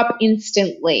looking you up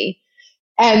instantly.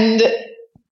 And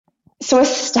so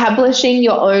establishing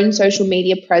your own social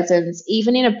media presence,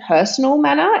 even in a personal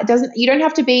manner, you don't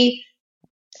have to be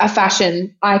a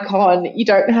fashion icon. You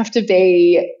don't have to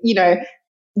be,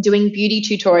 doing beauty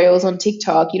tutorials on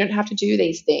TikTok. You don't have to do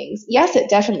these things. Yes, it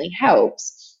definitely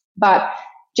helps, but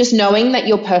just knowing that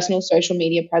your personal social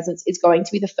media presence is going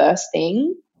to be the first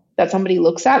thing that somebody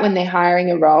looks at when they're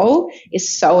hiring a role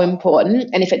is so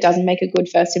important. And if it doesn't make a good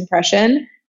first impression,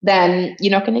 then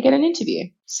you're not going to get an interview.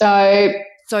 So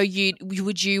So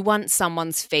would you want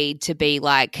someone's feed to be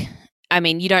like, I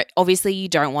mean, you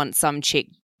don't want some chick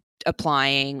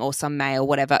applying or some male,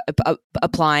 whatever,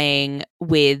 applying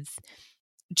with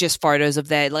just photos of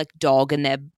their like dog and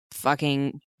their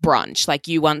fucking brunch. Like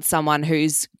you want someone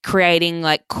who's creating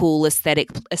like cool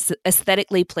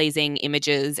aesthetically pleasing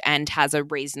images and has a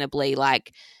reasonably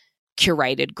like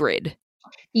curated grid.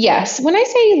 Yes. When I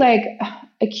say like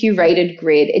a curated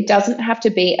grid, it doesn't have to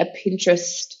be a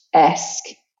Pinterest-esque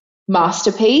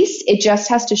masterpiece. It just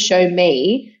has to show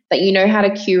me that you know how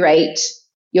to curate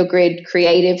your grid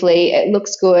creatively. It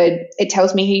looks good. It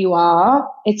tells me who you are.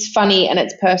 It's funny and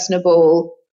it's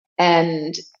personable,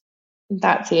 and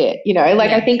that's it.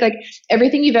 I think like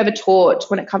everything you've ever taught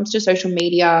when it comes to social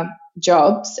media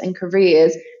jobs and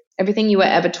careers, everything you were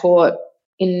ever taught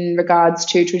in regards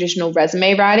to traditional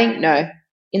resume writing, no,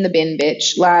 in the bin,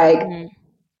 bitch. Like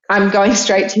I'm going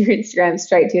straight to your Instagram,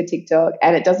 straight to your TikTok,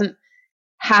 and it doesn't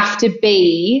have to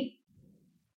be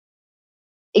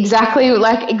exactly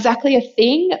a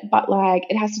thing, but like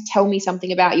it has to tell me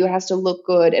something about you. It has to look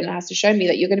good, and it has to show me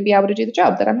that you're going to be able to do the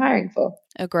job that I'm hiring for.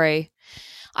 Agree.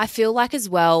 I feel like as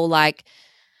well, like,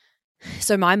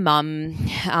 so my mum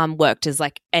worked as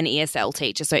like an ESL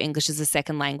teacher, so English as a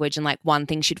second language, and like one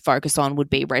thing she'd focus on would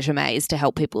be resumes to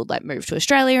help people like move to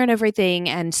Australia and everything.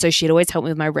 And so she'd always help me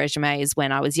with my resumes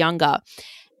when I was younger.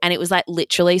 And it was like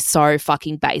literally so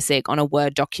fucking basic on a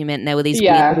Word document. And there were these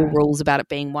weird little rules about it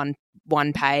being one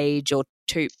page or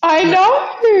two. I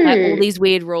know. Like all these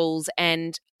weird rules.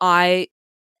 And I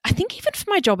think even for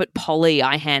my job at Poly,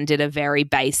 I handed a very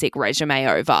basic resume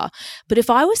over. But if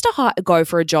I was to go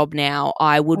for a job now,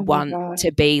 I would want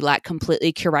to be like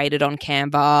completely curated on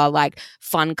Canva, like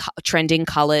fun, trending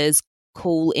colors,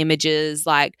 cool images.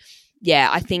 Like, yeah,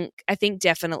 I think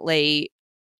definitely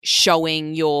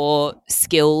showing your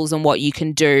skills and what you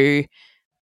can do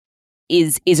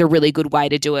is a really good way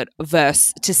to do it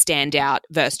versus to stand out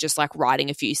versus just like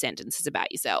writing a few sentences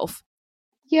about yourself.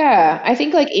 Yeah, I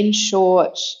think like in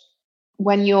short,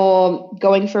 when you're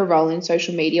going for a role in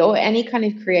social media or any kind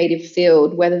of creative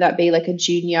field, whether that be like a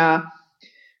junior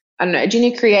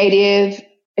creative,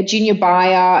 a junior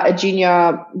buyer, a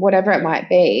junior whatever it might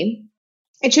be,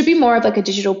 it should be more of like a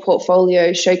digital portfolio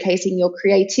showcasing your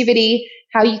creativity,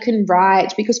 how you can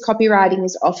write, because copywriting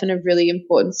is often a really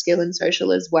important skill in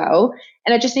social as well.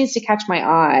 And it just needs to catch my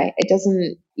eye. It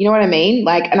doesn't, you know what I mean?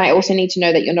 Like, and I also need to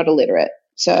know that you're not illiterate.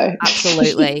 So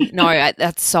absolutely. No,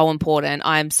 that's so important.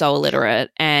 I'm so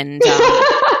illiterate. And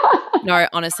no,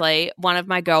 honestly, one of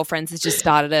my girlfriends has just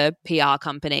started a PR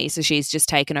company. So she's just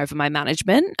taken over my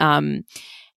management.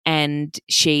 And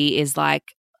she is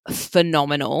like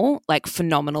phenomenal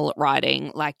at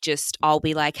writing. Like just I'll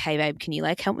be like, hey babe, can you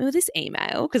like help me with this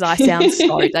email? Because I sound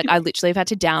so like I literally have had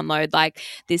to download like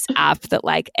this app that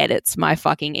like edits my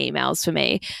fucking emails for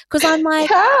me. Because I'm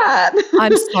like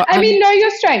know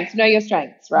your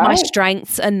strengths, right? My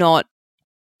strengths are not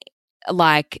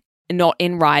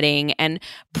in writing and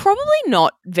probably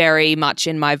not very much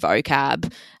in my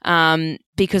vocab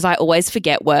because I always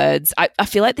forget words. I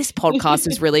feel like this podcast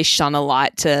has really shone a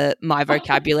light to my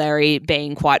vocabulary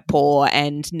being quite poor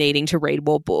and needing to read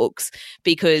more books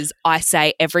because I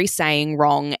say every saying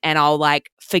wrong and I'll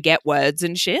like forget words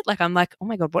and shit. Like I'm like, oh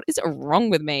my God, what is wrong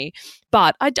with me?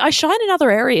 But I shine in other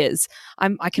areas.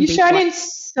 You shine in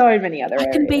so many other areas.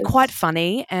 I can be quite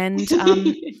funny and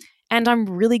and I'm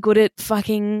really good at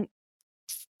fucking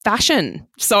fashion.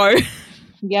 So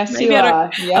yes, you are.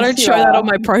 I don't show that on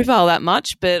my profile that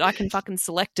much, but I can fucking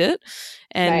select it.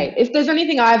 And mate, if there's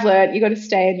anything I've learned, you got to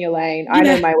stay in your lane. I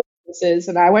know my weaknesses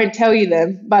and I won't tell you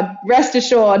them, but rest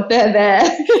assured they're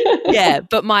there.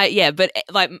 but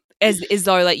like as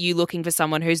though like you looking for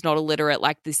someone who's not illiterate,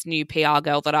 like this new PR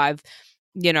girl that I've,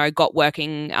 got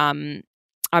working,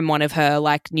 I'm one of her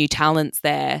like new talents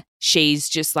there. She's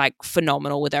just like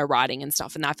phenomenal with her writing and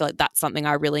stuff. And I feel like that's something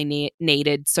I really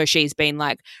needed. So she's been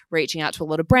like reaching out to a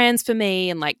lot of brands for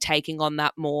me and like taking on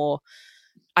that more.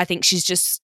 I think she's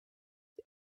just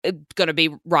going to be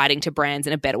writing to brands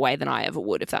in a better way than I ever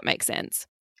would, if that makes sense.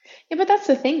 Yeah, but that's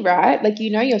the thing, right? Like,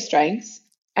 your strengths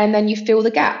and then you fill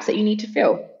the gaps that you need to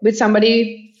fill with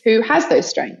somebody who has those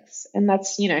strengths. And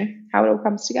that's, how it all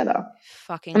comes together.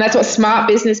 And that's what smart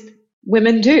business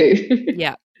women do.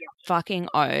 Yeah. Fucking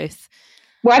oath.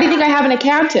 Why do you think I have an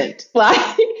accountant? Like,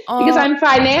 because I'm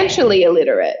financially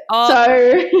illiterate.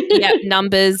 Yeah,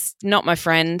 numbers, not my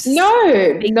friend.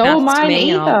 No, mine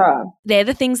either. They're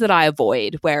the things that I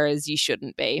avoid, whereas you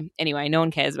shouldn't be. Anyway, no one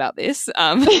cares about this.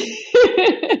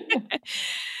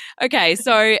 Okay,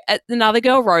 so another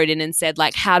girl wrote in and said,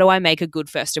 like, how do I make a good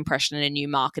first impression in a new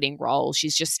marketing role?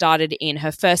 She's just started in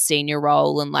her first senior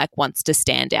role and like wants to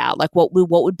stand out. Like, what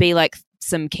would be like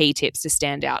some key tips to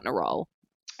stand out in a role?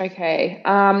 Okay,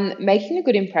 making a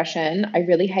good impression. I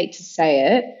really hate to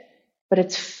say it, but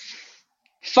it's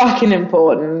fucking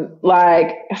important.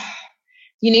 Like,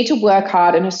 you need to work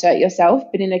hard and assert yourself,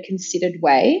 but in a considered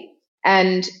way.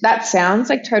 And that sounds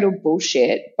like total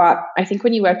bullshit, but I think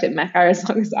when you worked at Mecca as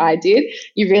long as I did,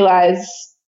 you realize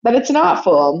that it's an art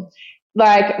form.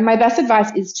 Like, my best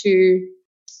advice is to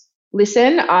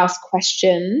listen, ask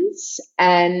questions,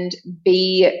 and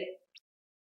be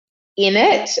in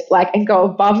it, like, and go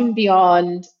above and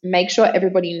beyond. Make sure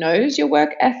everybody knows your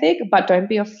work ethic, but don't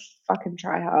be a fucking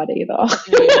try hard either.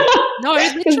 No,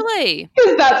 literally.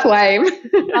 Because that's lame.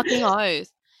 Fucking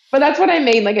oath. But that's what I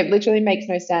mean. Like, it literally makes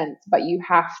no sense, but you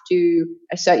have to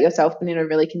assert yourself in a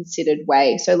really considered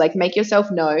way. So, like, make yourself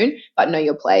known, but know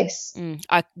your place.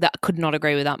 I could not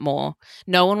agree with that more.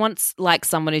 No one wants, like,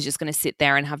 someone who's just going to sit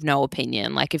there and have no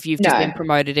opinion. Like, if you've just been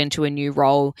promoted into a new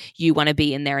role, you want to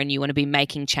be in there and you want to be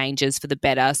making changes for the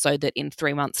better so that in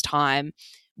 3 months' time,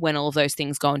 when all of those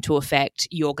things go into effect,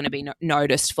 you're going to be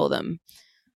noticed for them.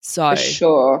 So, for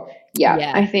sure.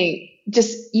 Yeah. I think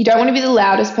just, you don't want to be the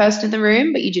loudest person in the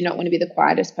room, but you do not want to be the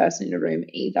quietest person in a room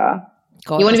either.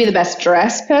 God. You want to be the best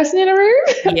dressed person in a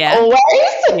room. Yeah. Always.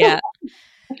 Yeah.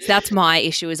 So that's my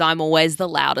issue, is I'm always the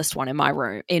loudest one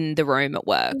in the room at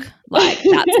work. Like,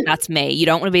 that's me. You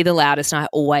don't want to be the loudest, and I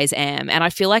always am. And I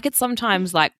feel like it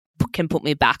sometimes like can put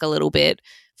me back a little bit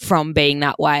from being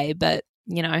that way. But,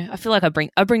 you know, I feel like I bring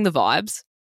the vibes.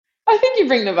 I think you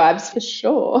bring the vibes for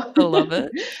sure. I love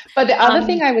it. But the other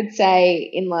thing I would say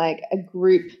in like a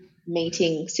group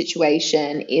meeting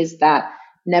situation is that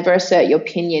never assert your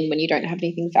opinion when you don't have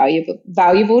anything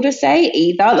valuable to say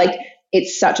either. Like,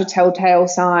 it's such a telltale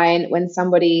sign when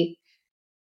somebody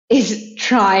is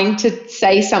trying to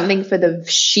say something for the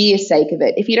sheer sake of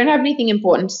it. If you don't have anything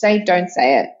important to say, don't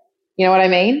say it. You know what I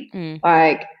mean?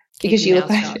 Like, because you look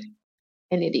like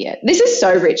an idiot. This is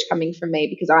so rich coming from me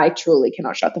because I truly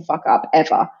cannot shut the fuck up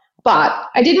ever. But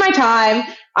I did my time.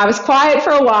 I was quiet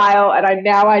for a while, and I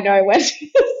know when to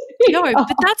No,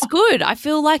 but that's good. I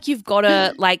feel like you've got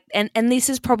to like, and this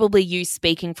is probably you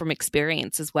speaking from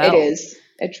experience as well. It is.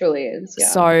 It truly is. Yeah.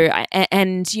 So,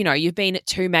 and you know, you've been at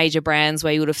 2 major brands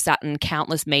where you would have sat in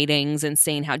countless meetings and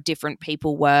seen how different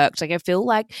people worked. Like, I feel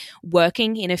like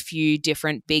working in a few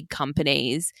different big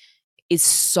companies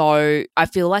I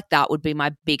feel like that would be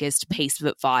my biggest piece of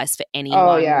advice for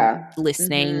anyone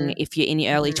listening. If you're in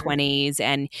your early 20s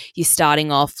and you're starting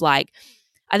off, like,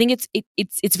 I think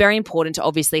it's very important to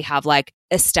obviously have like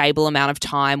a stable amount of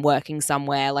time working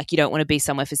somewhere. Like, you don't want to be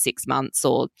somewhere for 6 months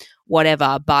or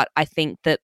whatever. But I think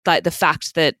that like the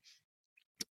fact that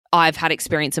I've had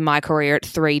experience in my career at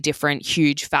 3 different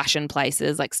huge fashion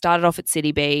places, like started off at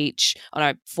City Beach,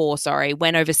 4,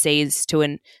 went overseas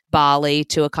to Bali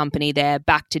to a company there,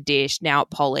 back to Dish, now at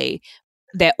Polly.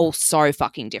 They're all so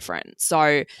fucking different.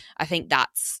 So I think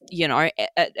that's, you know,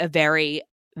 a very,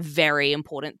 very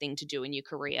important thing to do in your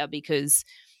career, because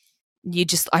I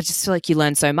just feel like you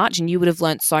learn so much, and you would have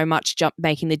learned so much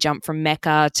making the jump from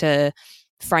Mecca to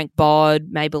Frank Bod,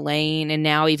 Maybelline, and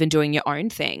now even doing your own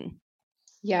thing.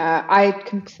 Yeah, I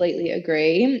completely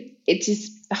agree. It's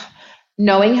just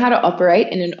knowing how to operate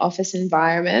in an office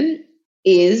environment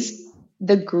is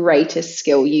the greatest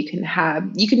skill you can have.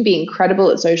 You can be incredible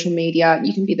at social media.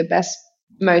 You can be the best,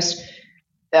 most,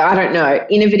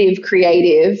 innovative,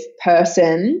 creative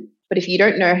person. But if you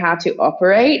don't know how to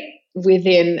operate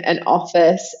within an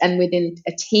office and within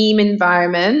a team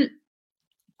environment,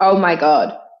 oh my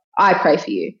God, I pray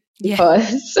for you.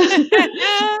 Because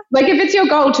like, if it's your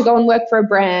goal to go and work for a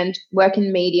brand, work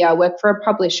in media, work for a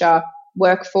publisher,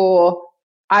 work for,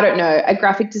 a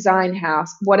graphic design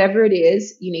house, whatever it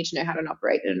is, you need to know how to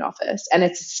operate in an office. And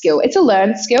it's a skill. It's a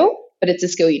learned skill, but it's a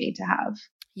skill you need to have.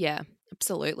 Yeah,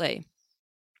 absolutely.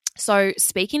 So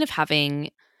speaking of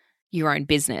having your own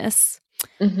business,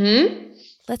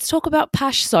 let's talk about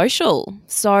Pash Social.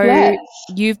 So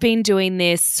you've been doing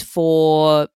this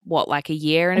for what, like a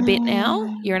year and a bit now?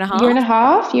 Year and a half?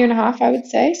 Year and a half, I would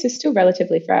say. So still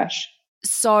relatively fresh.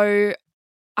 So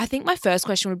I think my first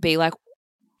question would be like,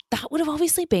 that would have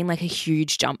obviously been like a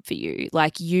huge jump for you.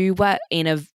 Like, you were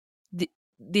in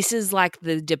this is like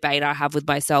the debate I have with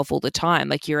myself all the time.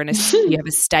 Like, you have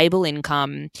a stable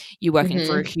income, you're working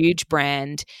for a huge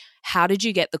brand. How did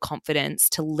you get the confidence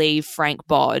to leave Frank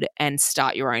Bod and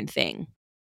start your own thing?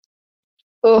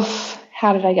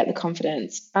 How did I get the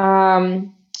confidence?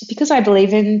 Because I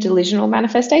believe in delusional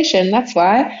manifestation. That's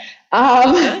why.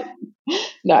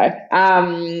 No,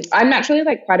 I'm naturally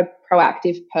like quite a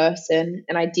proactive person,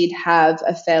 and I did have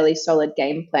a fairly solid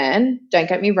game plan. Don't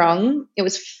get me wrong, it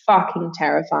was fucking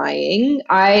terrifying.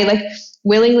 I like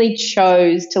willingly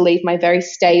chose to leave my very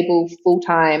stable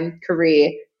full-time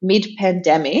career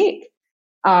mid-pandemic.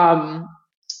 So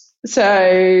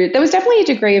there was definitely a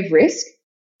degree of risk,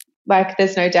 like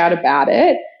there's no doubt about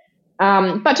it.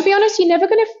 But to be honest, you're never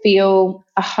going to feel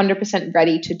 100%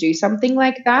 ready to do something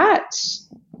like that.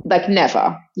 Like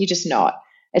never. You're just not.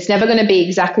 It's never going to be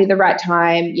exactly the right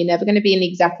time. You're never going to be in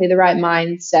exactly the right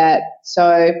mindset.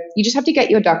 So you just have to get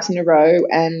your ducks in a row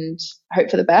and hope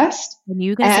for the best. And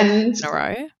you guys in a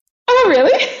row? Oh,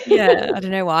 really? Yeah, I don't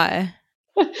know why.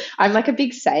 I'm like a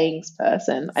big sayings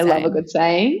person. Same. I love a good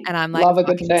saying. And I'm like love a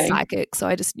good saying. Psychic, so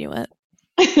I just knew it.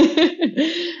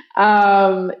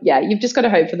 Yeah, you've just got to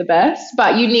hope for the best,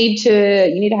 but you need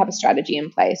to have a strategy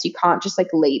in place. You can't just like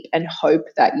leap and hope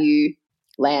that you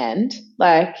land.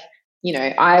 Like, you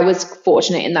know, I was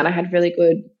fortunate in that I had really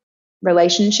good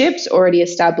relationships already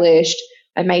established.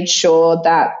 I made sure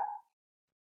that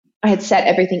I had set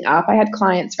everything up. I had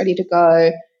clients ready to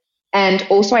go, and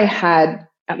also I had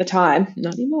at the time,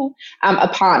 not anymore, a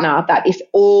partner that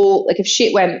if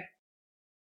shit went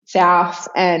south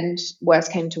and worse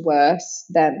came to worse,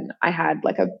 then I had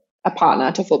like a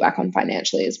partner to fall back on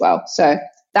financially as well. So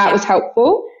that was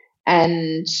helpful.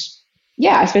 And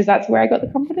yeah, I suppose that's where I got the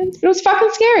confidence. But it was fucking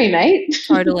scary, mate.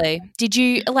 Totally. Did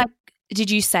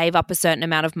you save up a certain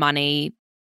amount of money?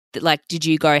 Like, did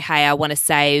you go, hey, I want to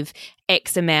save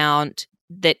X amount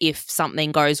that if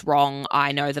something goes wrong,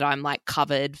 I know that I'm like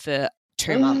covered for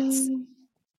 2 months?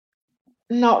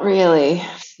 Not really.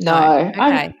 No.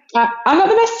 Okay. I'm not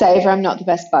the best saver. I'm not the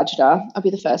best budgeter. I'll be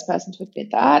the first person to admit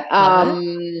that.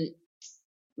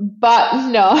 But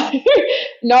no,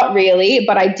 not really.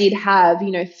 But I did have,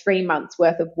 3 months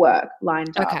worth of work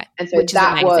lined up. Okay. And so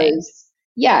that was,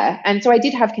 and so I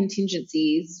did have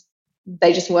contingencies.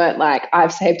 They just weren't like,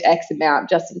 I've saved X amount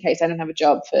just in case I don't have a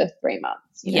job for 3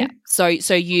 months. You know? Yeah.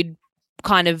 So you'd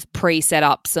kind of pre-set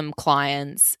up some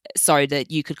clients so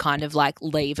that you could kind of like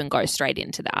leave and go straight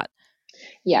into that.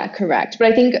 Yeah, correct.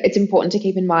 But I think it's important to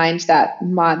keep in mind that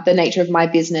the nature of my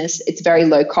business, it's very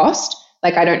low cost.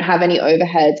 Like I don't have any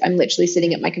overheads. I'm literally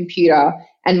sitting at my computer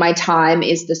and my time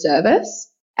is the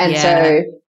service. And so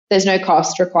there's no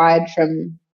cost required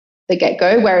from the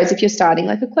get-go. Whereas if you're starting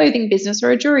like a clothing business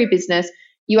or a jewelry business,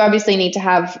 you obviously need to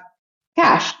have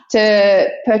cash to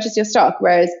purchase your stock.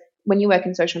 Whereas when you work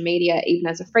in social media, even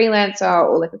as a freelancer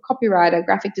or like a copywriter,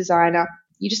 graphic designer,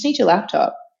 you just need your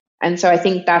laptop. And so I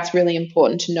think that's really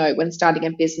important to note when starting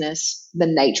a business. The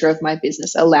nature of my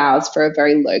business allows for a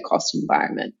very low cost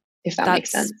environment, if that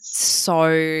makes sense.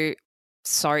 So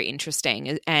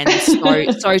interesting and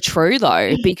so true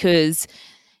though, because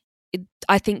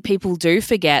I think people do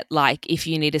forget, like, if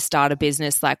you need to start a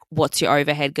business, like what's your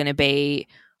overhead going to be?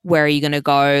 Where are you going to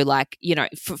go? Like,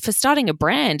 for starting a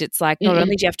brand, it's like not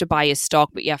only do you have to buy your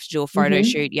stock, but you have to do a photo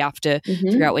shoot. You have to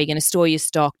figure out where you're going to store your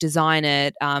stock, design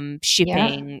it,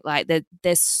 shipping. Like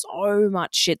there's so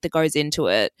much shit that goes into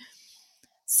it.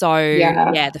 So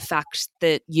the fact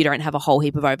that you don't have a whole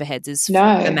heap of overheads is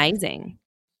amazing.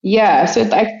 Yeah. So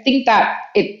I think that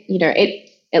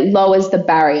it lowers the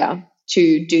barrier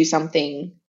to do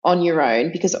something on your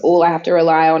own because all I have to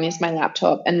rely on is my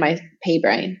laptop and my pea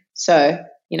brain. So,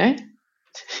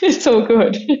 it's all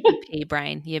good. Pea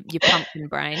brain, your pumpkin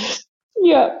brain.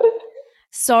 Yeah.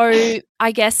 So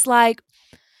I guess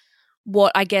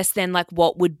what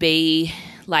would be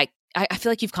like, I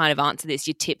feel like you've kind of answered this,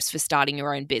 your tips for starting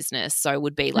your own business. So it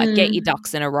would be like get your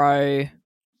ducks in a row.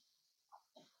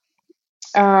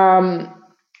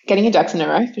 Getting your ducks in a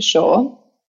row for sure.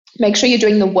 Make sure you're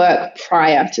doing the work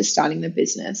prior to starting the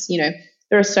business.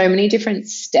 There are so many different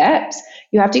steps.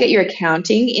 You have to get your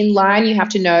accounting in line. You have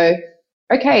to know,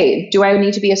 okay, do I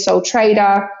need to be a sole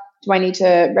trader? Do I need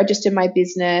to register my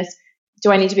business?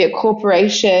 Do I need to be a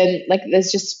corporation? Like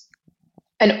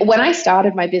and when I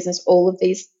started my business, all of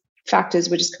these factors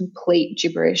were just complete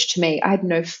gibberish to me. I had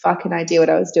no fucking idea what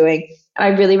I was doing.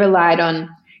 And I really relied on,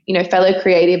 fellow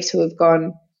creatives who have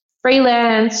gone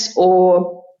freelance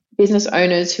or business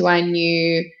owners who I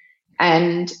knew,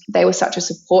 and they were such a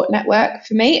support network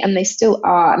for me, and they still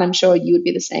are. And I'm sure you would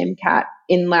be the same, Kat,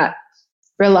 in that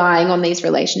relying on these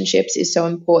relationships is so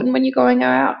important when you're going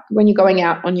out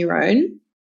on your own.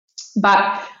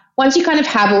 But once you kind of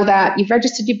have all that, you've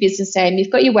registered your business name,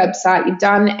 you've got your website, you've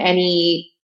done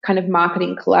any kind of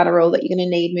marketing collateral that you're going to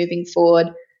need moving forward.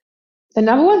 The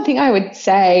number one thing I would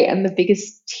say, and the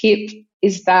biggest tip,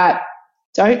 is that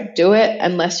don't do it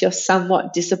unless you're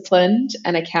somewhat disciplined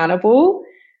and accountable.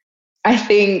 I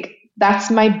think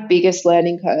that's my biggest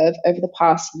learning curve over the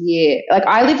past year. Like,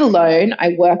 I live alone,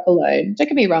 I work alone. Don't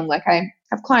get me wrong, like, I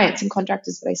have clients and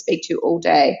contractors that I speak to all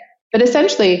day, but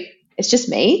essentially it's just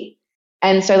me.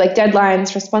 And so, like,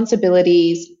 deadlines,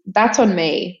 responsibilities, that's on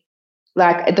me.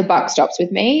 Like, the buck stops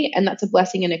with me, and that's a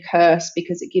blessing and a curse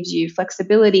because it gives you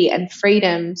flexibility and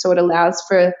freedom. So it allows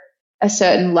for a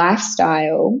certain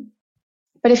lifestyle.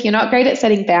 But if you're not great at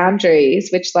setting boundaries,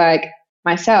 which, like,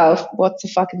 myself, what's a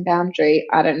fucking boundary?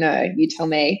 I don't know. You tell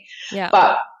me. Yeah.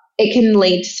 But it can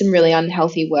lead to some really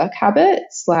unhealthy work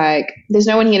habits. Like, there's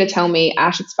no one here to tell me,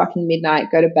 Ash, it's fucking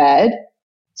midnight, go to bed,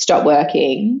 stop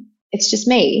working. It's just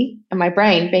me and my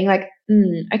brain being like,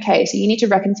 okay, so you need to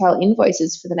reconcile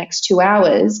invoices for the next 2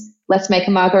 hours. Let's make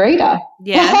a margarita.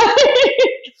 Yeah,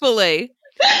 fully.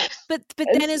 But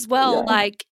then as well,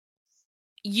 like,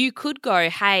 you could go,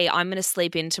 hey, I'm going to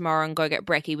sleep in tomorrow and go get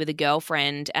brekkie with a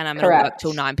girlfriend and I'm going to work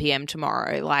till 9 p.m.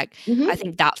 tomorrow. Like, I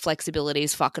think that flexibility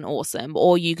is fucking awesome.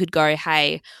 Or you could go,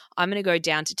 hey, I'm going to go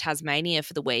down to Tasmania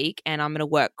for the week and I'm going to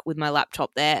work with my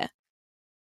laptop there.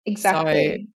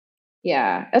 Exactly.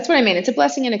 Yeah, that's what I mean. It's a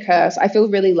blessing and a curse. I feel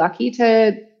really lucky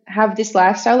to have this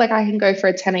lifestyle. Like, I can go for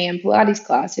a 10 a.m. Pilates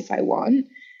class if I want,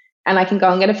 and I can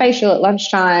go and get a facial at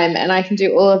lunchtime, and I can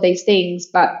do all of these things,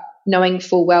 but knowing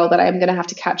full well that I'm going to have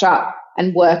to catch up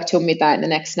and work till midnight the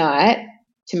next night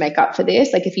to make up for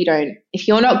this. Like, if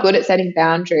you're not good at setting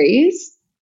boundaries,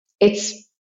 it's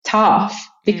tough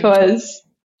because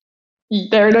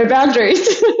there are no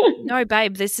boundaries. No,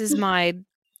 babe, this is my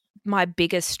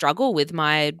biggest struggle with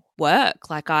my work.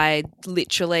 Like, I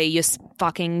literally, you're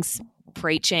fucking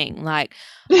preaching. Like,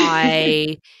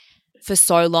 for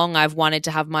so long, I've wanted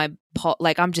to have my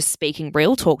like, I'm just speaking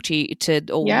real talk to you, to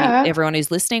everyone who's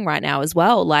listening right now as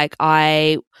well. Like,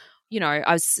 I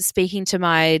was speaking to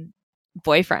my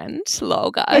boyfriend,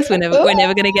 lol, guys, we're never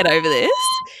going to get over this.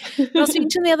 I was speaking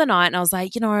to him the other night and I was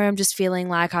like, I'm just feeling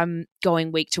like I'm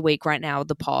going week to week right now with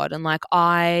the pod, and like,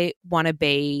 I want to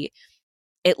be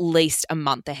at least a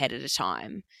month ahead at a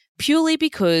time, purely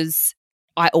because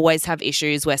I always have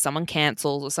issues where someone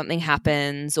cancels or something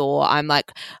happens, or I'm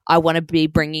like, I want to be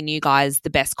bringing you guys the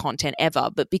best content ever.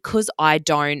 But because I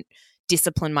don't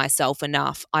discipline myself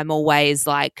enough, I'm always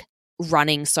like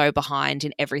running so behind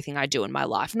in everything I do in my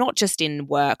life, not just in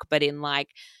work, but in like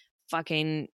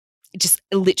fucking just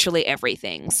literally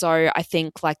everything. So I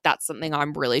think like that's something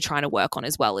I'm really trying to work on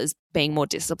as well, is being more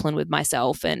disciplined with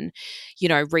myself and,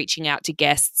 reaching out to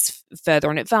guests further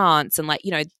in advance. And like,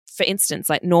 for instance,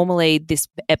 like normally this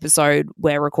episode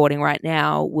we're recording right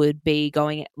now would be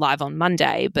going live on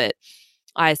Monday, but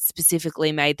I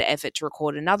specifically made the effort to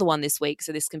record another one this week.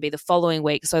 So this can be the following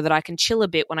week so that I can chill a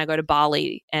bit when I go to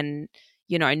Bali and,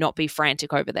 not be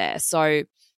frantic over there. So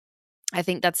I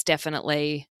think that's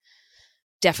definitely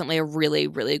a really,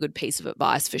 really good piece of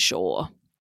advice for sure.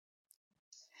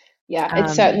 Yeah,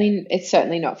 it's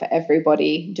certainly not for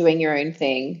everybody doing your own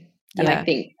thing. And I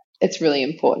think it's really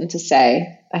important to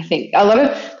say. I think a lot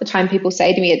of the time people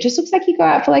say to me, it just looks like you go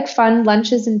out for like fun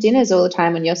lunches and dinners all the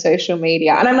time on your social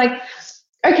media. And I'm like,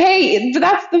 okay,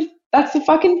 that's the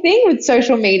fucking thing with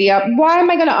social media. Why am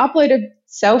I going to upload a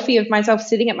selfie of myself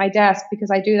sitting at my desk?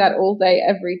 Because I do that all day,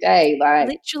 every day. Like,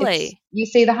 literally, you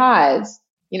see the highs.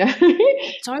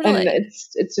 Totally. And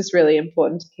it's just really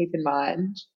important to keep in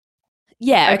mind.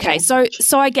 Yeah. Okay.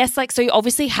 So I guess like, so you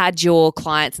obviously had your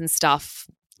clients and stuff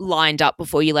lined up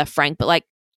before you left Frank, but like,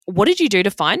 what did you do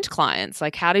to find clients?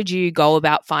 Like, how did you go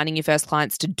about finding your first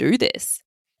clients to do this?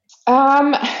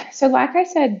 So like I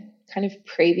said kind of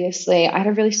previously, I had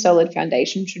a really solid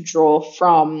foundation to draw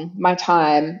from my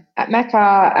time at Mecca,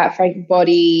 at Frank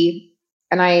Body,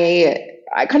 and I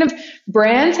kind of,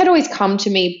 brands had always come to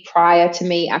me prior to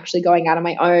me actually going out on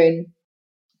my own,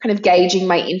 kind of gauging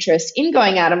my interest in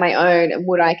going out on my own, and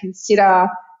would I consider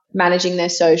managing their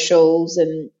socials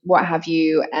and what have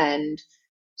you. And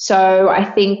so I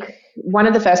think one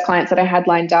of the first clients that I had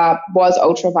lined up was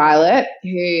Ultraviolet,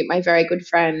 who my very good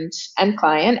friend and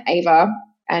client, Ava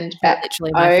and Beth,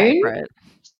 literally my favorite.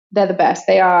 They're the best.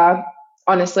 They are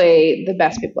honestly the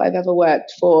best people I've ever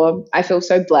worked for. I feel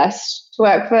so blessed to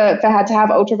work for had to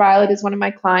have Ultraviolet as one of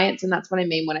my clients, and that's what I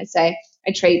mean when I say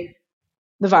I treat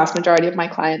the vast majority of my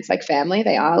clients like family.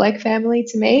 They are like family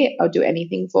to me. I'll do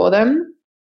anything for them.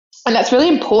 And that's really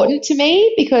important to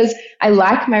me because I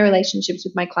like my relationships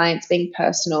with my clients being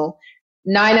personal.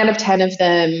 9 out of 10 of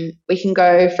them, we can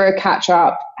go for a catch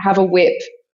up, have a whip,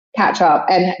 catch up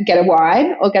and get a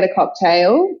wine or get a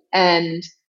cocktail. And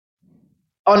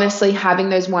honestly, having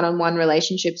those one-on-one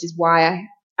relationships is why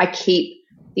I keep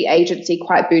the agency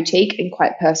quite boutique and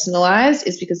quite personalized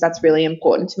is because that's really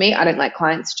important to me. I don't like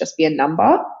clients to just be a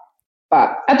number.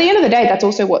 But at the end of the day, that's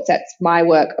also what sets my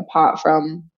work apart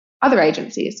from other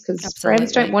agencies, because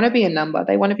brands don't want to be a number.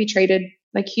 They want to be treated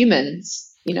like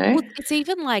humans, you know? Well, it's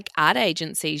even like ad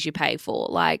agencies you pay for.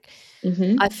 Like,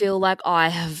 I feel like I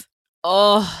have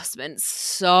spent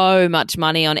so much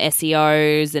money on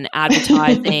SEOs and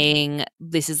advertising.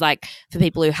 This is like for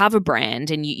people who have a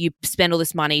brand, and you spend all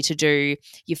this money to do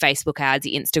your Facebook ads,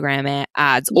 your Instagram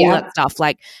ads, all that stuff.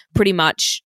 Like, pretty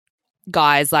much,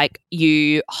 guys, like,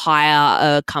 you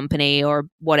hire a company or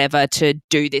whatever to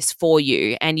do this for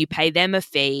you, and you pay them a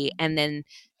fee, and then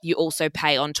you also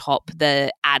pay on top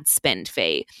the ad spend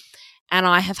fee. And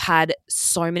I have had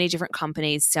so many different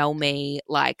companies sell me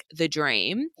like the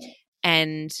dream.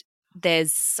 And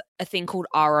there's a thing called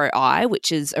ROI,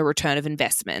 which is a return of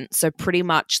investment. So pretty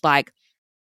much like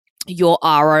your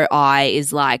ROI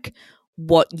is like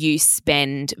what you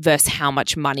spend versus how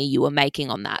much money you are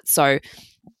making on that. So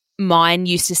mine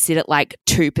used to sit at like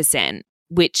 2%,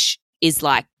 which is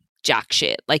like jack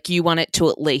shit. Like, you want it to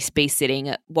at least be sitting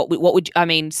at what would, I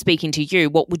mean, speaking to you,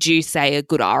 what would you say a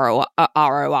good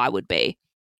ROI would be?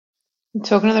 I'm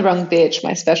talking to the wrong bitch.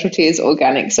 My specialty is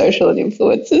organic, social, and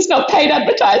influencers, not paid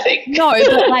advertising. No,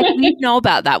 but like, you'd know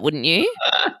about that, wouldn't you?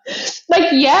 Like,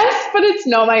 yes, but it's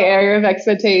not my area of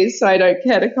expertise, so I don't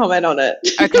care to comment on it.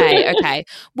 Okay.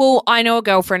 Well, I know a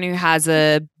girlfriend who has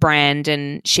a brand,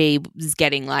 and she was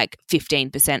getting like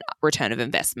 15% return of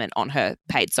investment on her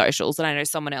paid socials, and I know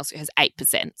someone else who has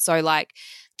 8%. So like,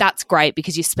 that's great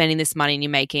because you're spending this money and you're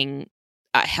making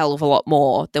a hell of a lot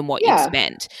more than what you'd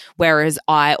spent. Whereas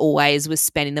I always was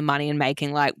spending the money and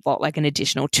making like an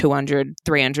additional $200,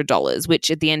 $300,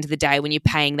 which at the end of the day, when you're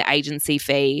paying the agency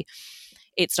fee,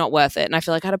 it's not worth it. And I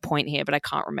feel like I had a point here, but I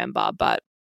can't remember. But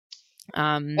you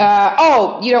don't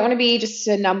want to be just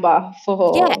a number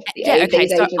for okay.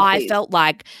 So I felt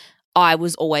like I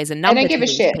was always a number. They don't give a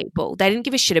shit. People. They didn't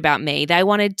give a shit about me. They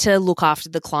wanted to look after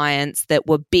the clients that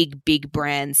were big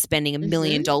brands spending $1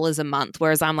 million a month.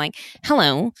 Whereas I'm like,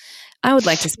 hello, I would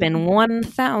like to spend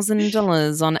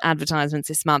 $1,000 on advertisements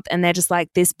this month. And they're just like,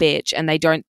 this bitch. And they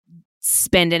don't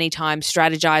spend any time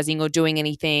strategizing or doing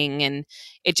anything. And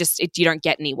you don't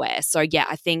get anywhere. So yeah,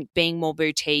 I think being more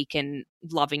boutique and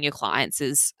loving your clients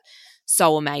is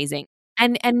so amazing.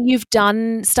 And you've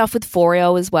done stuff with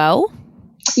Foreo as well?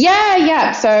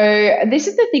 Yeah. So this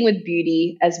is the thing with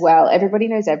beauty as well. Everybody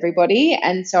knows everybody.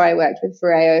 And so I worked with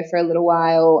Foreo for a little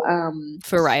while.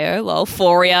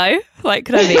 Foreo. Like,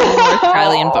 could I be more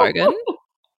Australian bogan?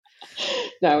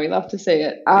 No, we love to see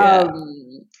it.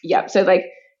 So like,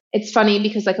 it's funny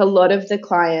because like a lot of the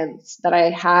clients that I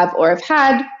have or have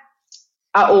had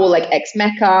are all like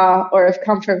ex-Mecca or have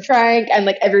come from Frank, and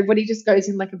like everybody just goes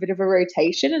in like a bit of a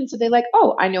rotation. And so they're like,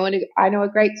 oh, I know a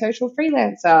great social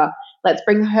freelancer. Let's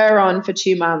bring her on for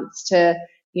 2 months to,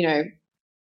 you know,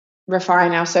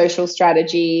 refine our social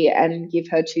strategy and give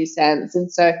her 2 cents.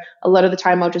 And so a lot of the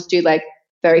time I'll just do like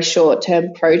very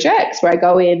short-term projects where I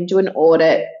go in, do an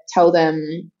audit, tell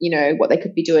them, you know, what they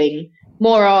could be doing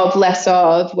more of, less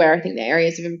of, where I think the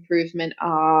areas of improvement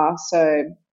are. So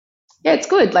yeah, it's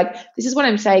good. Like, this is what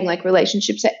I'm saying. Like,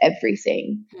 relationships are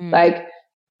everything. Like,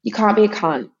 you can't be a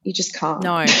cunt. You just can't.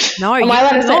 No. Am I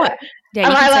allowed to say that? Yeah,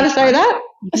 Am I allowed to say that?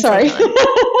 Sorry.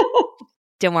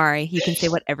 Don't worry. You can say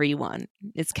whatever you want.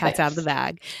 It's cats out of the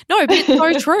bag. No, but it's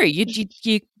so true.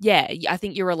 I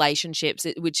think your relationships,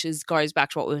 which goes back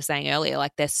to what we were saying earlier,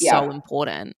 like, they're so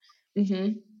important.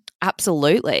 Mm-hmm.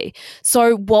 Absolutely.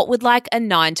 So what would like a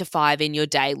 9 to 5 in your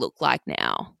day look like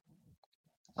now?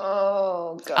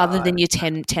 Oh, God. Other than your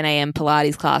 10 a.m.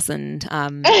 Pilates class and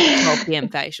 12 p.m.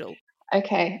 facial.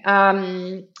 Okay.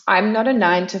 I'm not a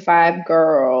 9 to 5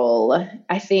 girl.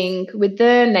 I think with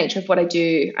the nature of what I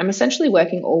do, I'm essentially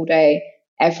working all day,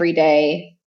 every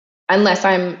day, unless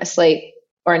I'm asleep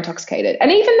or intoxicated. And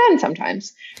even then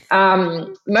sometimes.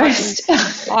 Most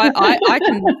I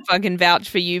can fucking vouch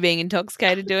for you being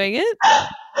intoxicated doing it.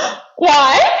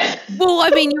 Why? Well, I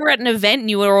mean, you were at an event and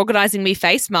you were organising me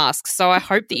face masks, so I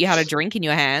hope that you had a drink in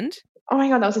your hand. Oh my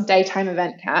God, that was a daytime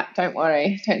event, Kat. Don't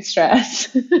worry. Don't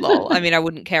stress. Lol. I mean, I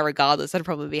wouldn't care regardless. I'd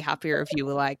probably be happier if you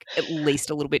were like at least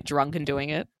a little bit drunk and doing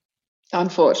it.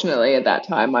 Unfortunately, at that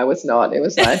time, I was not. It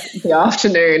was like the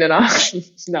afternoon and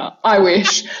I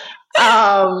wish.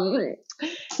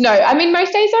 No, I mean,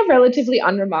 most days are relatively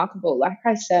unremarkable. Like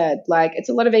I said, like, it's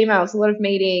a lot of emails, a lot of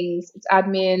meetings, it's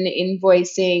admin,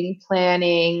 invoicing,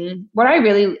 planning. What I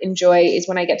really enjoy is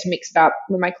when I get to mix it up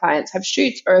when my clients have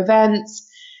shoots or events.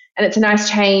 And it's a nice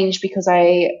change because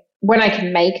I when I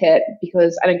can make it,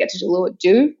 because I don't get to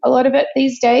do a lot of it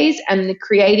these days. And the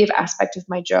creative aspect of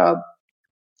my job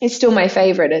is still my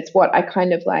favorite. It's what I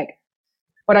kind of like,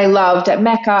 what I loved at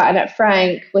Mecca and at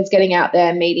Frank was getting out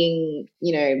there, meeting,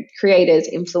 creators,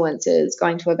 influencers,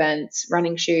 going to events,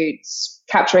 running shoots,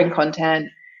 capturing content.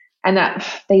 And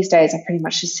that these days I pretty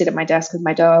much just sit at my desk with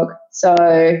my dog. So,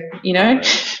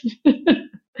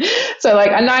 so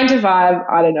like a 9 to 5,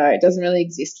 I don't know, it doesn't really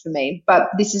exist for me. But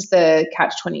this is the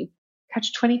catch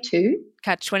 22.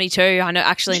 Catch 22. I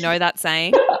actually know that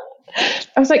saying.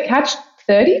 I was like, catch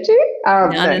 32? No,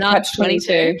 catch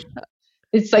 22.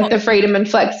 It's like the freedom and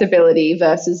flexibility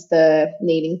versus the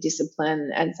needing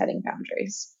discipline and setting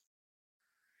boundaries.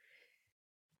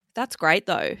 That's great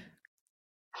though.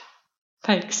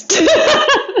 Thanks.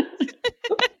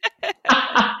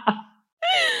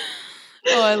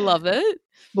 Oh, I love it.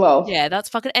 Well, yeah, that's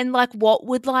fucking, and like what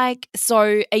would like,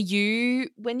 so are you,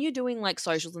 when you're doing like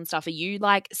socials and stuff, are you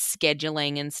like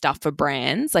scheduling and stuff for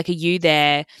brands? Like are you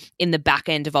there in the back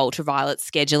end of Ultraviolet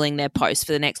scheduling their posts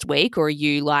for the next week, or are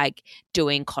you like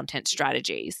doing content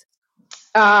strategies?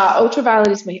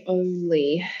 Ultraviolet is my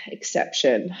only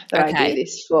exception that I do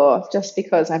this for, just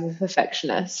because I'm a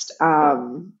perfectionist.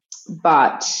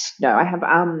 But no, I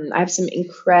have some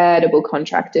incredible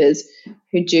contractors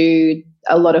who do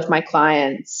a lot of my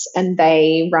clients, and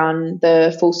they run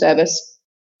the full service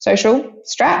social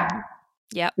strat.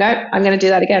 Yep. No, I'm going to do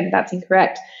that again. That's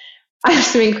incorrect. I have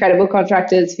some incredible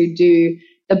contractors who do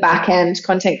the back end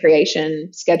content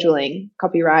creation, scheduling,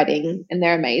 copywriting, and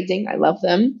they're amazing. I love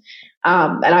them.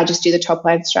 And I just do the top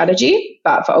line strategy.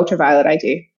 But for Ultraviolet, I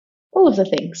do all of the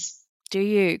things. Do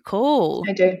you? Cool.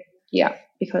 I do. Yeah,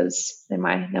 because they're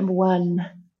my number one.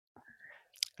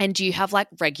 And do you have like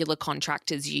regular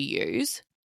contractors you use?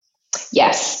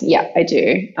 Yes. Yeah, I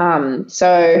do.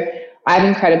 So I have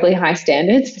incredibly high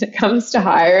standards when it comes to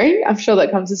hiring. I'm sure that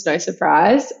comes as no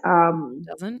surprise.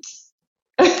 Doesn't.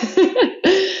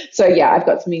 So yeah, I've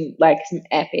got some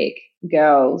epic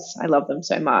girls. I love them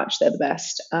so much. They're the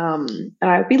best. And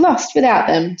I would be lost without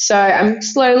them. So I'm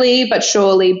slowly but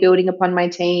surely building upon my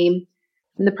team.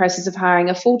 In the process of hiring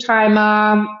a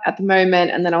full-timer at the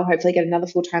moment, and then I'll hopefully get another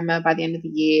full-timer by the end of the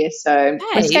year. So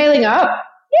I'm scaling up.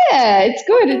 Yeah, it's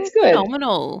good. It's good.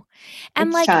 Phenomenal. And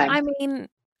it's like, time. I mean,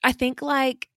 I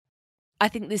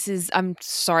think this is, I'm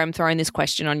sorry, I'm throwing this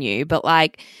question on you, but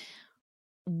like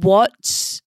what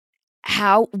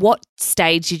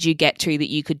stage did you get to that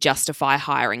you could justify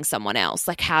hiring someone else?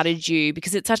 Like how did you,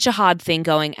 because it's such a hard thing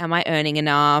going, am I earning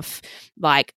enough?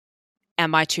 Like,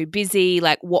 am I too busy?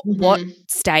 Like what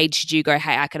stage did you go,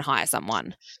 hey, I can hire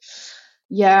someone?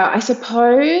 Yeah, I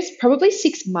suppose probably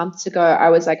 6 months ago, I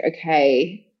was like,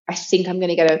 okay, I think I'm going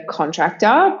to get a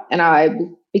contractor, and I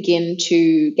begin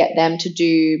to get them to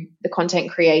do the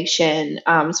content creation.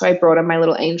 So I brought on my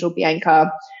little angel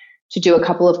Bianca to do a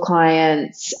couple of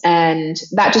clients, and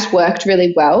that just worked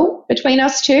really well between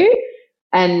us two.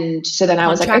 And so then I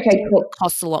was like, okay, cool.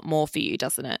 Costs a lot more for you,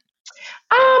 doesn't it?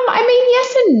 I mean,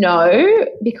 yes and no,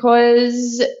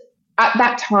 because at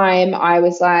that time I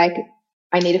was like,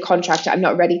 I need a contractor. I'm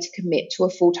not ready to commit to a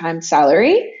full-time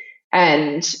salary.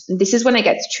 And this is when it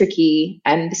gets tricky.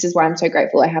 And this is why I'm so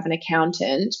grateful I have an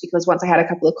accountant, because once I had a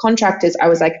couple of contractors, I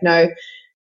was like, no,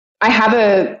 I have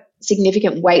a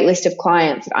significant wait list of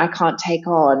clients that I can't take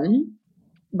on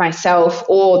myself,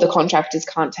 or the contractors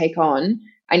can't take on.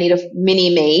 I need a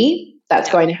mini me that's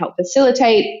going to help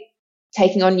facilitate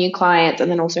taking on new clients,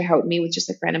 and then also help me with just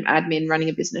like random admin, running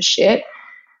a business shit.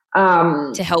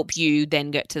 To help you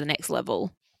then get to the next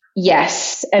level.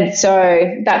 Yes. And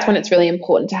so that's when it's really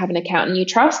important to have an accountant you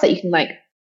trust, that you can like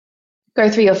go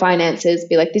through your finances,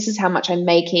 be like, this is how much I'm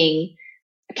making.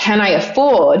 Can I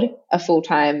afford a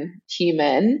full-time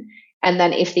human? And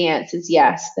then if the answer is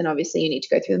yes, then obviously you need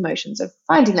to go through the motions of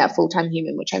finding that full-time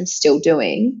human, which I'm still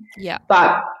doing. Yeah.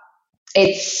 But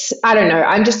it's, I don't know.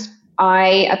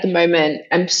 At the moment,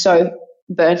 I'm so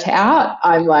burnt out.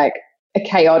 I'm like a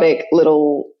chaotic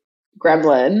little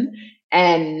gremlin,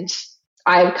 and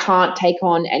I can't take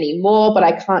on any more, but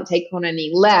I can't take on any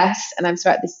less. And I'm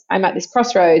at this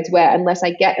crossroads where unless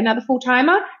I get another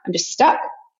full-timer, I'm just stuck.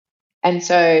 And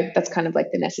so that's kind of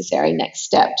like the necessary next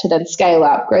step to then scale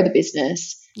up, grow the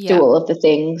business, do all of the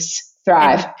things,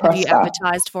 thrive, prosper. Have you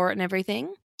advertised for it and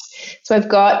everything? So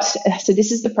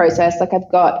this is the process. Like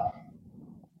I've got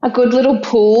a good little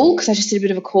pool, because I just did a bit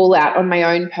of a call out on my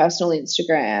own personal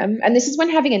Instagram. And this is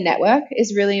when having a network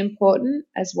is really important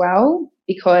as well,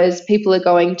 because people are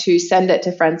going to send it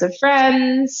to friends of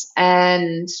friends.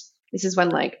 And this is when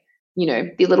like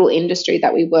the little industry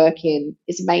that we work in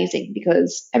is amazing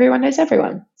because everyone knows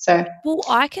everyone. So, well,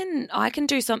 I can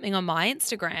do something on my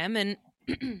Instagram,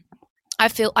 and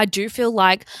I do feel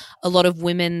like a lot of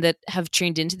women that have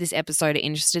tuned into this episode are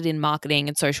interested in marketing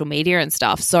and social media and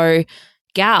stuff. So,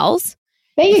 gals,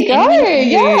 there you go.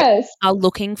 Yes, are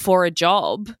looking for a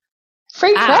job.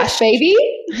 Free press, baby.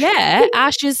 Yeah,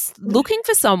 Ash is looking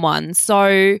for someone.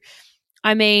 So,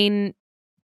 I mean,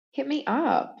 hit me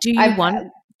up. Do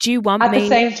you want at me the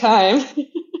same time?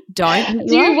 Don't.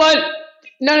 Do you want?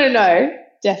 No,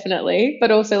 definitely.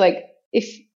 But also, like,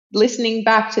 if listening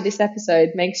back to this episode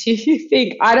makes you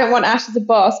think I don't want Ash as a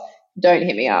boss, don't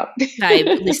hit me up.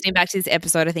 Babe, listening back to this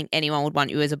episode, I think anyone would want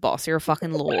you as a boss. You're a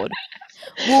fucking lord.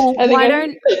 Well, why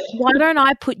don't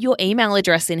I put your email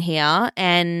address in here,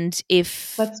 and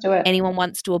if Let's do it. anyone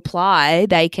wants to apply,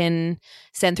 they can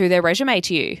send through their resume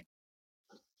to you.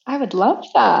 I would love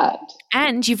that.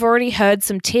 And you've already heard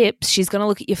some tips. She's going to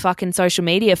look at your fucking social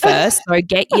media first. So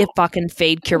get your fucking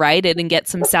feed curated and get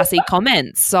some sassy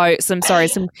comments. So some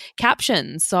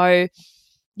captions. So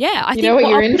yeah, I think know what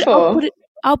you're in for.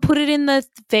 I'll put it in the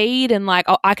feed, and like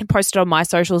I can post it on my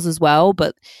socials as well.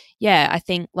 But yeah, I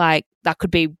think like that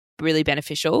could be really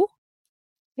beneficial.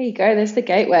 There you go. There's the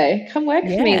gateway. Come work for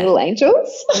me, little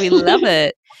angels. We love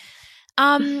it.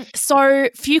 So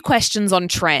few questions on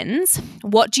trends.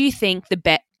 What do you think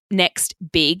the next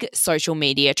big social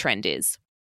media trend is?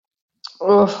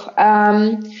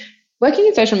 Working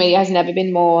in social media has never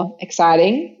been more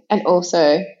exciting and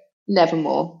also never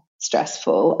more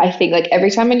stressful. I think like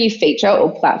every time a new feature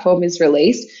or platform is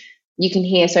released, you can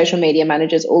hear social media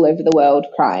managers all over the world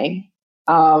crying.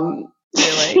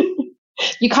 Really?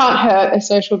 You can't hurt a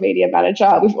social media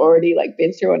manager. We've already like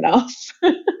been through enough.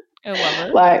 I love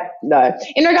it. Like, no.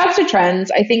 In regards to trends,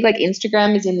 I think like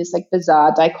Instagram is in this like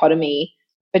bizarre dichotomy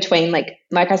between like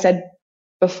I said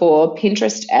before,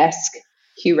 Pinterest-esque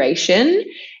curation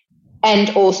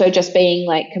and also just being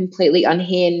like completely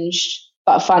unhinged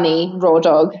but funny, raw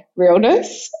dog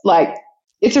realness. Like,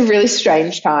 it's a really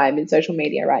strange time in social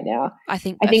media right now. I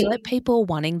feel like people are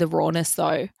wanting the rawness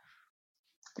though.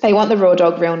 They want the raw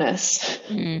dog realness.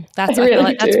 I feel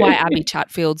like that's why Abby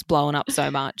Chatfield's blowing up so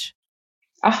much.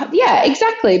 Yeah,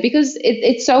 exactly. Because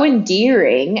it's so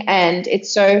endearing and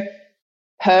it's so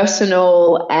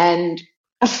personal and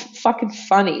fucking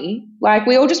funny. Like,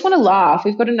 we all just want to laugh.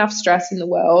 We've got enough stress in the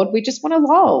world. We just want to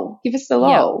lull. Give us the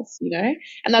lulls,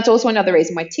 And that's also another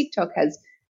reason why TikTok has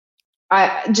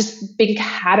just been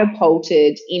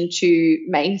catapulted into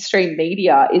mainstream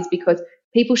media, is because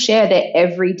people share their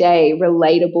everyday,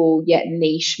 relatable yet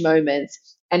niche moments,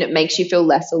 and it makes you feel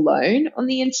less alone on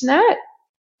the internet.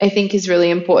 I think is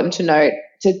really important to note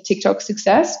to TikTok's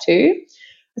success too.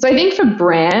 So I think for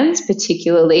brands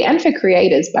particularly, and for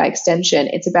creators by extension,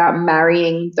 it's about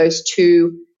marrying those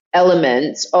two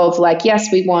elements of like,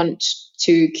 yes, we want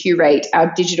to curate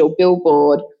our digital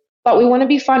billboard, but we want to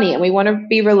be funny and we want to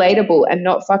be relatable and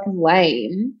not fucking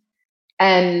lame.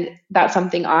 And that's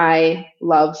something I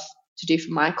love to do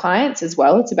for my clients as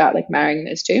well. It's about like marrying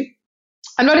those two.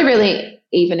 I'm not really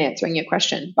even answering your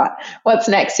question, but what's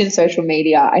next in social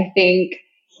media? I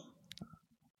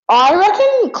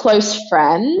reckon close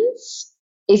friends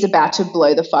is about to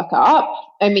blow the fuck up.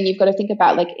 I mean, you've got to think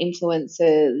about like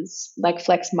influencers like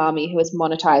Flex Mami, who has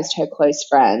monetized her close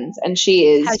friends, and she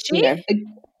is, has she?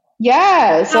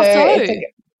 Yeah. So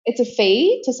it's a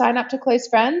fee to sign up to close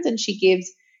friends, and she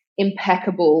gives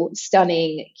impeccable,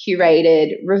 stunning,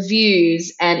 curated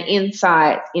reviews and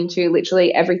insights into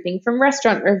literally everything from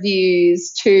restaurant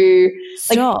reviews to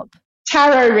like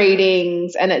tarot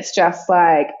readings, and it's just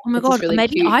like, oh my God, really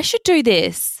maybe cute. I should do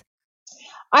this.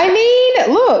 I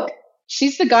mean, look,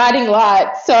 she's the guiding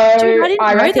light. So dude,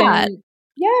 I reckon that.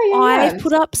 Yeah. I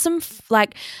put up some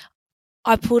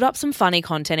I put up some funny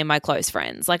content in my close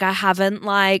friends. Like, I haven't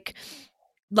like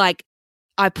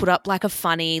I put up like a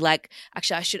funny, like,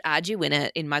 actually I should add you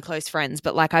in my close friends,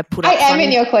 but like I put up I am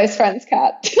in your close friends,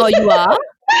 Kat. Oh, you are?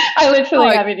 I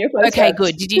literally am in your close friends. Okay,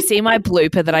 good. Did you see my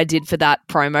blooper that I did for that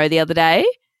promo the other day?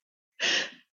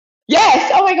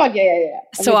 Yes. Oh my God. Yeah.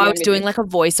 So I was doing like a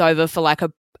voiceover for like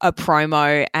a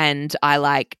promo, and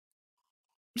I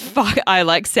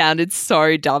sounded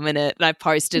so dumb in it, and I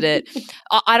posted it.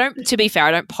 To be fair,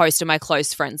 I don't post to my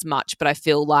close friends much, but I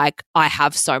feel like I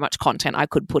have so much content I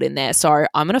could put in there. So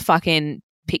I'm going to fucking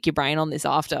pick your brain on this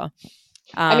after.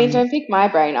 I mean, don't pick my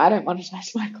brain. I don't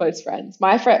monetize my close friends.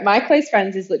 My close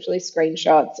friends is literally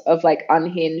screenshots of like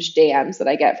unhinged DMs that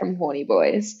I get from horny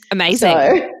boys. Amazing.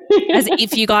 So. As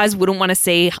if you guys wouldn't want to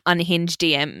see unhinged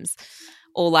DMs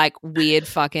or like weird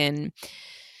fucking...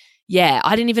 Yeah,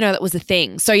 I didn't even know that was a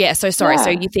thing. So yeah, so sorry. Yeah. So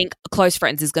you think Close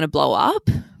Friends is going to blow up?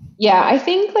 Yeah, I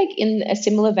think like in a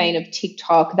similar vein of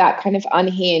TikTok, that kind of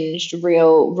unhinged,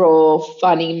 real, raw,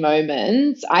 funny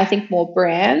moments, I think more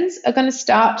brands are going to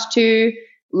start to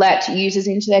let users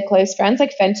into their close friends.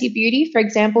 Like Fenty Beauty, for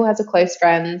example, has a close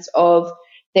friends of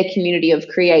their community of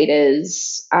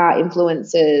creators,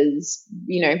 influencers,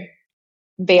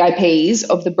 VIPs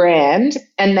of the brand,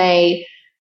 and they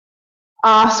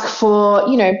ask for,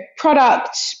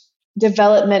 product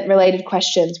development related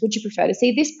questions. Would you prefer to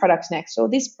see this product next or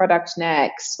this product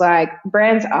next? Like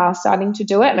brands are starting to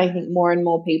do it. And I think more and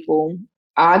more people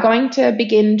are going to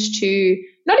begin to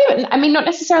not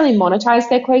necessarily monetize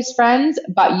their close friends,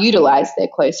 but utilize their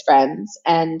close friends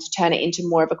and turn it into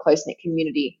more of a close knit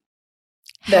community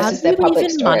versus their public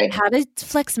story. How did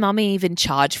Flex Mummy even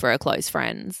charge for her close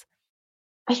friends?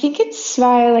 I think it's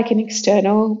via like an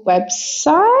external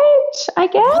website, I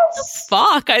guess. What the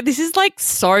fuck? This is like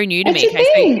so new to me.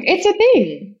 It's a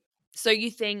thing. So you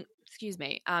think, excuse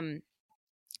me,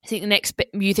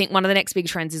 you think one of the next big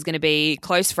trends is going to be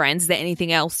close friends? Is there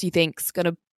anything else you think's going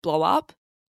to blow up?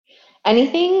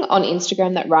 Anything on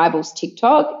Instagram that rivals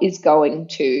TikTok is going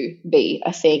to be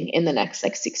a thing in the next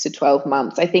like 6 to 12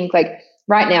 months. I think like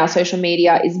right now, social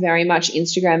media is very much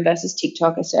Instagram versus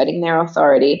TikTok asserting their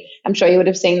authority. I'm sure you would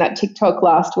have seen that TikTok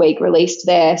last week released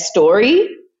their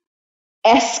story-esque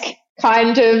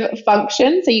kind of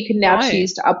function. So you can now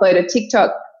choose to upload a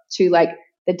TikTok to like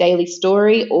the daily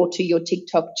story or to your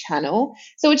TikTok channel.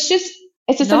 So it's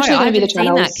essentially going to be the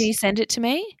channels. That. Can you send it to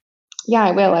me? Yeah,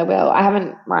 I will. I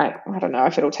haven't, I don't know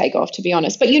if it'll take off, to be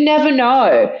honest, but you never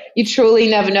know. You truly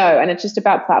never know. And it's just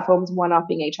about platforms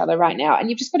one-upping each other right now. And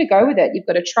you've just got to go with it. You've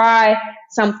got to try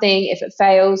something. If it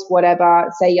fails,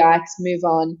 whatever, say yikes, move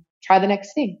on, try the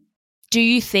next thing. Do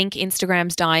you think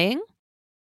Instagram's dying?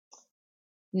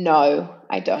 No,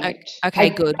 I don't.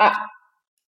 Okay, good.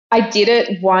 I did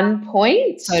at one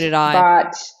point. So did I.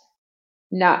 But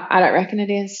no, I don't reckon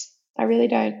it is. I really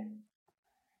don't.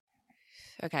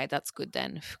 Okay, that's good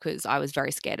then, because I was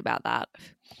very scared about that.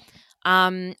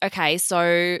 Okay,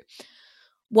 so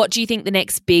what do you think the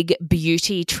next big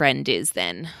beauty trend is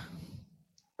then?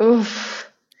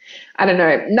 Oof, I don't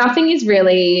know. Nothing is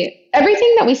really –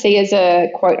 everything that we see as a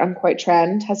quote-unquote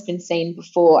trend has been seen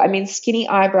before. I mean, skinny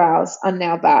eyebrows are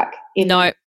now back.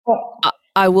 No,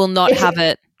 I will not have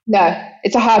it. No,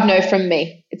 it's a hard no from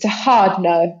me. It's a hard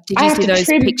no. Did you see those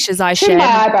pictures I shared? Trim my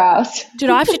eyebrows. Dude,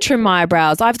 I have to trim my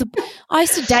eyebrows. I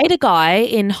used to date a guy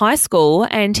in high school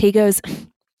and he goes,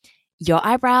 your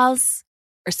eyebrows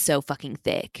are so fucking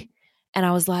thick. And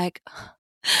I was like,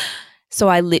 so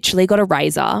I literally got a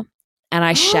razor and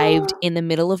I shaved in the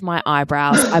middle of my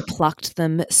eyebrows. I plucked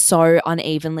them so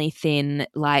unevenly thin,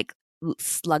 like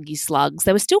sluggy slugs.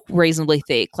 They were still reasonably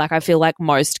thick. Like I feel like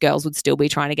most girls would still be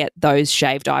trying to get those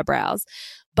shaved eyebrows.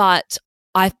 But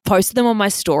I posted them on my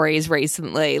stories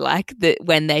recently, like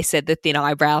when they said the thin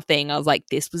eyebrow thing, I was like,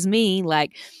 this was me.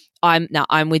 Like I'm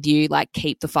with you. Like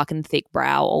keep the fucking thick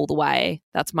brow all the way.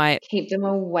 Keep them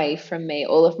away from me.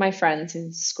 All of my friends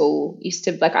in school used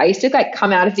to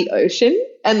come out of the ocean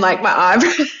and like my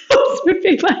eyebrows would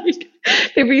be like,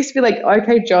 people used to be like,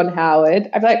 okay, John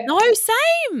Howard. I'd be like, no,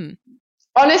 same.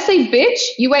 Honestly, bitch,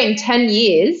 you wait in 10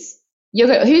 years.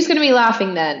 Who's going to be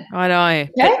laughing then? I know.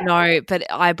 Okay? But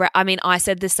I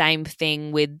said the same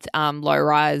thing with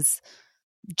low-rise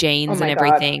jeans and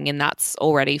everything, and that's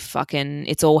already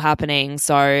it's all happening.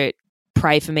 So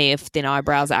pray for me if thin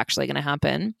eyebrows are actually going to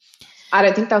happen. I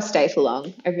don't think they'll stay for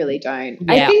long. I really don't.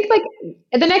 Yeah. I think like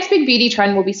the next big beauty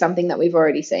trend will be something that we've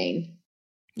already seen,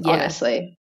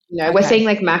 honestly. We're seeing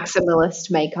like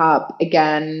maximalist makeup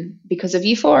again because of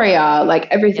Euphoria. Like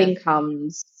everything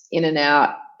comes in and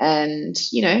out, and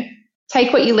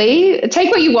take what you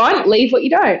want, leave what you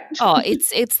don't. Oh,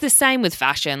 it's the same with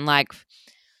fashion. Like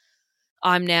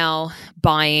I'm now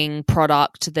buying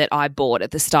product that I bought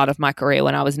at the start of my career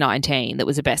when I was 19 that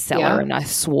was a bestseller, and I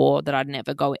swore that I'd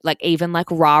never go. Like even like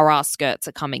Rara skirts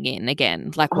are coming in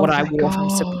again. Like what I wore from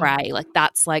Supre, like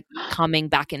that's like coming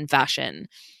back in fashion.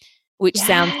 Which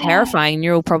sounds terrifying.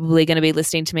 You're all probably going to be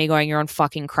listening to me going, you're on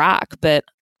fucking crack. But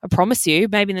I promise you,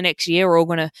 maybe in the next year, we're all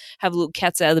going to have a little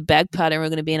cats out of the bag party and we're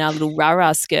going to be in our little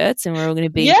rah-rah skirts and we're all going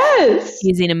to be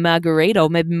using a margarita,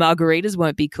 or maybe margaritas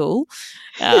won't be cool.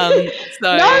 No,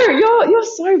 you're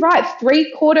so right.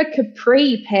 3/4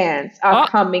 capri pants are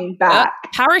coming back.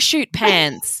 Parachute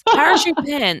pants. Parachute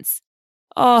pants.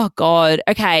 Oh, God.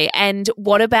 Okay. And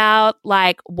what about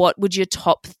what would your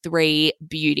top 3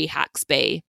 beauty hacks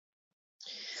be?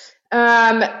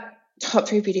 Top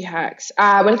 3 beauty hacks.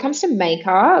 When it comes to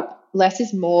makeup, less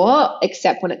is more,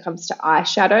 except when it comes to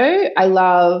eyeshadow. I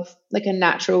love like a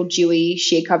natural dewy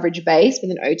sheer coverage base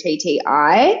with an OTT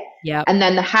eye. Yeah. And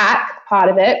then the hack part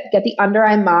of it, get the under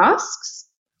eye masks,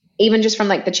 even just from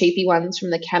like the cheapy ones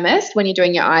from the chemist when you're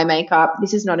doing your eye makeup.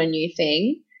 This is not a new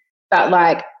thing, but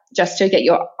like just to get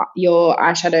your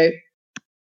eyeshadow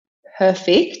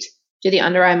perfect, do the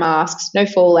under eye masks, no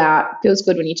fallout, feels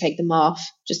good when you take them off,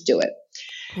 just do it.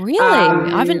 Really?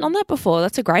 I haven't done that before.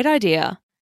 That's a great idea.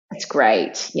 It's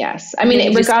great, yes. I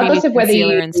mean, regardless of whether you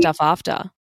and stuff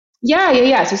after.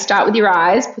 Yeah. So start with your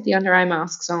eyes, put the under eye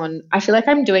masks on. I feel like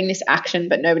I'm doing this action,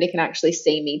 but nobody can actually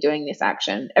see me doing this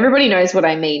action. Everybody knows what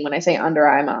I mean when I say under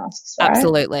eye masks, right?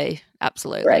 Absolutely.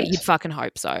 Great. You'd fucking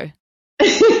hope so.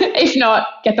 If not,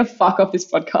 get the fuck off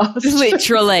this podcast.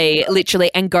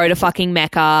 literally, and go to fucking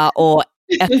Mecca or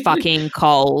a fucking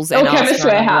Coles. Or Chemist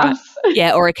Warehouse.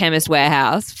 Yeah, or a Chemist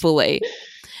Warehouse, fully.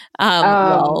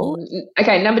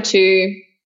 Okay, number 2.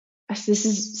 This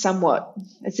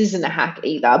isn't a hack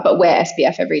either, but wear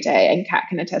SPF every day, and Kat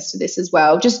can attest to this as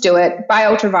well. Just do it. Buy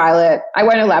ultraviolet. I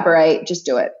won't elaborate. Just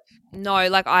do it. No,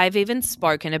 like I've even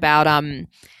spoken about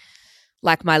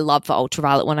like my love for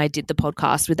ultraviolet when I did the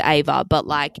podcast with Ava, but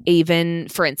like even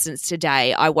for instance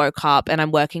today I woke up and I'm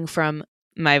working from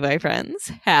my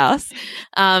boyfriend's house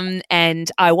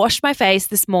and I washed my face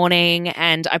this morning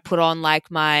and I put on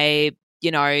like my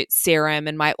serum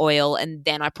and my oil, and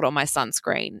then I put on my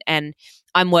sunscreen, and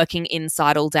I'm working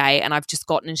inside all day, and I've just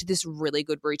gotten into this really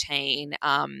good routine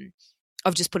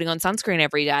of just putting on sunscreen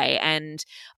every day. And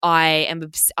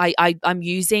I'm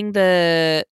using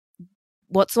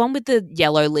what's the one with the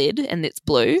yellow lid and it's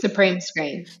blue? Supreme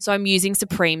Screen. So I'm using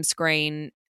Supreme Screen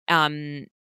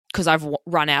because I've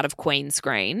run out of Queen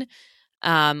Screen,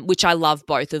 which I love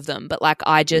both of them, but like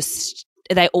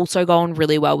they also go on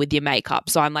really well with your makeup.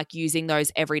 So I'm like using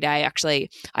those every day. Actually,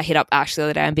 I hit up Ash the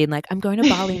other day and being like, I'm going to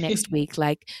Bali next week.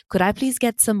 Like, could I please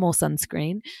get some more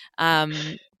sunscreen?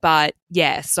 But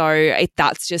yeah, so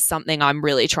that's just something I'm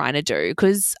really trying to do,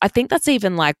 because I think that's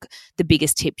even like the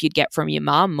biggest tip you'd get from your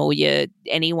mum or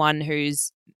anyone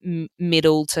who's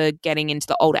middle to getting into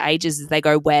the older ages is they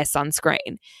go wear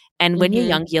sunscreen. And when you're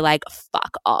young, you're like,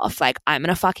 fuck off. Like, I'm going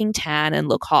to fucking tan and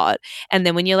look hot. And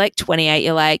then when you're like 28,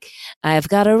 you're like, I've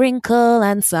got a wrinkle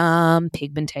and some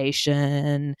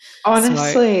pigmentation.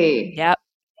 Honestly. So, yep.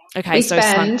 Okay.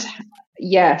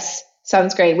 Yes,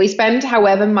 sunscreen. We spend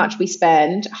however much we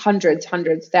spend, hundreds,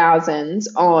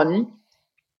 thousands on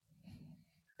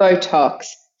Botox,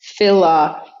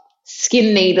 filler,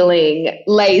 skin needling,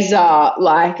 laser.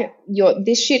 Like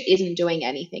this shit isn't doing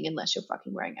anything unless you're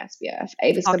fucking wearing SPF.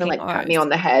 Ava's gonna like pat me on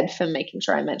the head for making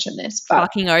sure I mention this. But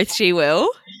fucking oath she will.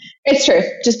 It's true.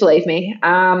 Just believe me.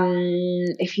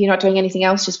 If you're not doing anything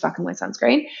else, just fucking wear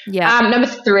sunscreen. Yeah. Number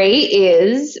 3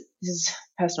 is, this is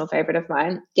a personal favorite of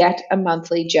mine, get a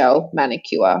monthly gel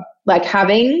manicure. Like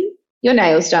having your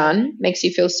nails done makes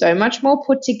you feel so much more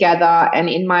put together, and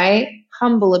in my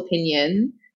humble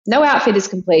opinion, no outfit is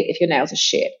complete if your nails are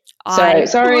shit. So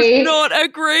sorry. Would not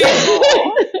agree.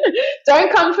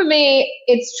 Don't come for me.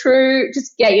 It's true.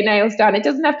 Just get your nails done. It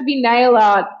doesn't have to be nail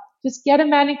art. Just get a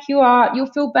manicure.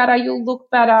 You'll feel better. You'll look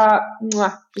better.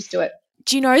 Mwah. Just do it.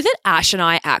 Do you know that Ash and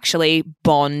I actually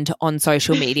bond on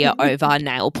social media over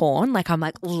nail porn? Like, I'm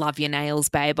like, love your nails,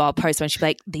 babe. I'll post one. She'll be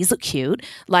like, these look cute.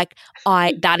 Like,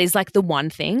 that is like the one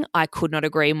thing I could not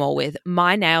agree more with.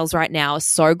 My nails right now are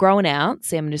so grown out.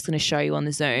 See, I'm just going to show you on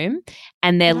the Zoom.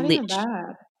 And they're literally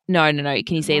bad. No.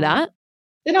 Can you see that?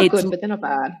 They're not good, but they're not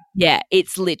bad. Yeah,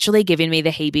 it's literally giving me the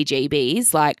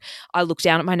heebie-jeebies. Like, I look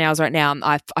down at my nails right now and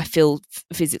I feel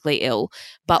physically ill.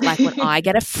 But like when I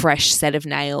get a fresh set of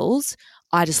nails,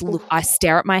 I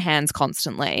stare at my hands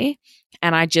constantly,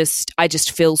 and I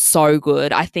just feel so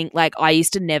good. I think like I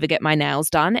used to never get my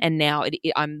nails done, and now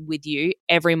I'm with you.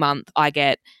 Every month I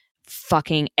get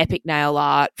fucking epic nail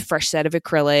art, fresh set of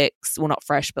acrylics. Well, not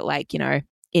fresh, but like,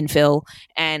 infill,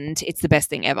 and it's the best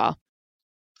thing ever.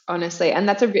 Honestly, and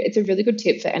it's a really good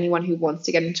tip for anyone who wants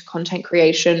to get into content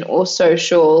creation or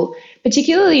social,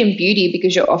 particularly in beauty,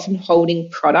 because you're often holding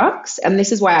products. And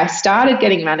this is why I started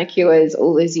getting manicures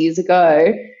all those years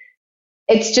ago.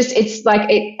 It's like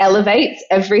it elevates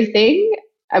everything.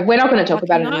 We're not going to talk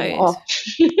about it anymore.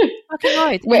 Fucking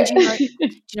no. Do you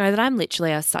know that I'm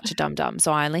literally such a dum-dum?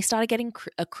 So I only started getting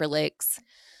acrylics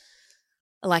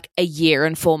like a year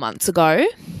and 4 months ago.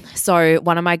 So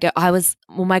one of my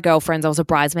girlfriends, I was a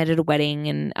bridesmaid at a wedding,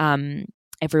 and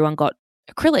everyone got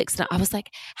acrylics, and I was like,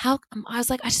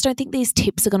 I just don't think these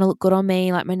tips are going to look good on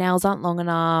me. Like, my nails aren't long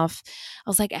enough. I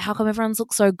was like, how come everyone's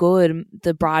look so good? And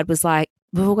the bride was like,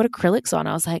 we've all got acrylics on.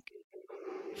 I was like,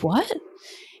 what?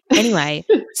 Anyway,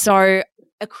 so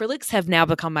acrylics have now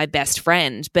become my best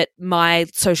friend, but my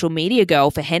social media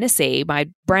girl for Hennessy, my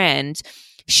brand,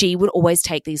 she would always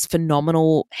take these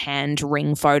phenomenal hand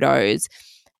ring photos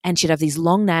and she'd have these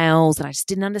long nails and I just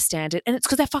didn't understand it. And it's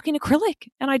because they're fucking acrylic.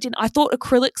 And I thought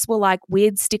acrylics were like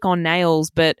weird stick-on nails,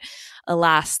 but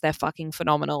alas, they're fucking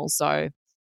phenomenal. So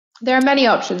there are many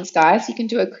options, guys. You can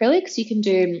do acrylics. You can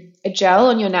do a gel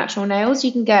on your natural nails.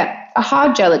 You can get a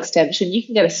hard gel extension. You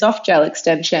can get a soft gel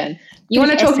extension. You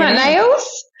want to talk about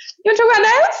nails? You want to talk about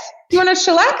nails? You want to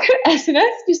shellac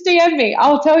SNS? Just DM me.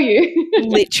 I'll tell you.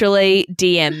 Literally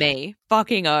DM me.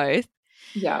 Fucking oath.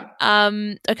 Yeah.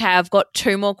 Okay, I've got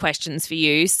 2 more questions for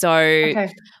you. So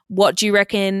what do you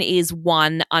reckon is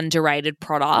one underrated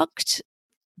product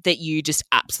that you just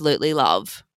absolutely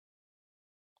love?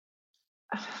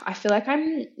 I feel like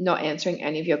I'm not answering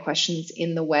any of your questions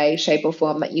in the way, shape, or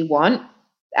form that you want,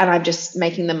 and I'm just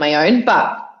making them my own.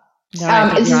 But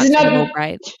this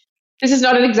is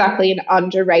not exactly an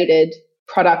underrated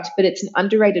product, but it's an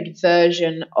underrated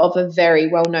version of a very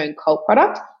well-known cult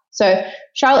product. So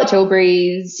Charlotte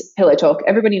Tilbury's Pillow Talk,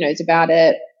 everybody knows about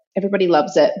it. Everybody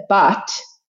loves it. But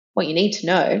what you need to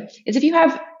know is if you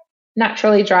have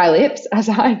naturally dry lips, as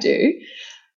I do,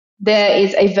 there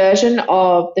is a version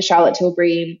of the Charlotte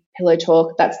Tilbury Pillow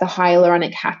Talk that's the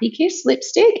Hyaluronic Happy Kiss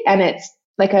lipstick, and it's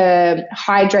like a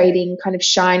hydrating kind of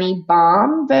shiny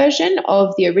balm version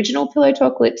of the original Pillow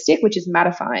Talk lipstick, which is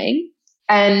mattifying.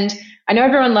 And I know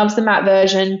everyone loves the matte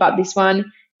version, but this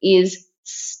one is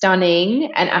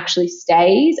stunning and actually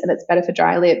stays, and it's better for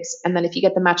dry lips. And then if you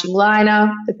get the matching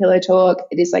liner, the Pillow Talk,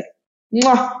 it is like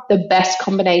the best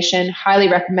combination. Highly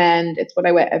recommend. It's what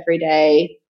I wear every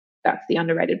day. That's the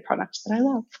underrated product that I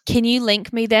love. Can you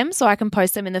link me them so I can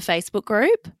post them in the Facebook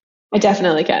group? I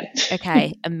definitely can.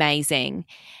 Okay, amazing.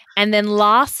 And then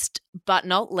last but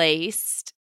not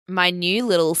least, my new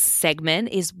little segment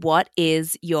is what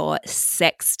is your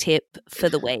sex tip for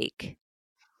the week?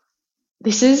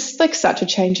 This is like such a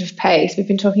change of pace. We've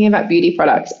been talking about beauty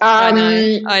products. I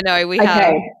know we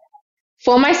have.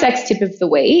 For my sex tip of the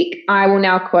week, I will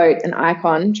now quote an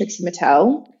icon, Trixie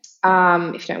Mattel.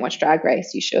 If you don't watch Drag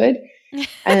Race, you should.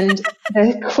 And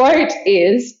the quote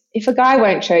is, if a guy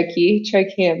won't choke you, choke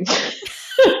him.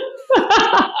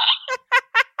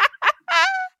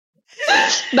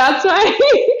 That's my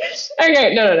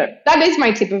okay. No. That is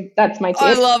my tip. That's my tip.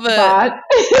 I love it.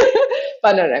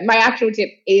 But no. My actual tip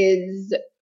is,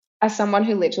 as someone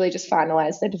who literally just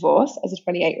finalized their divorce as a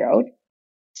 28-year-old,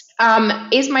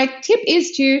 is my tip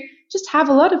is to just have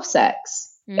a lot of sex.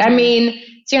 Mm-hmm. I mean,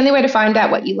 it's the only way to find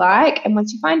out what you like. And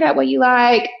once you find out what you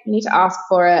like, you need to ask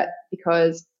for it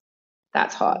because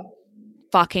that's hot.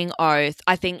 Fucking oath.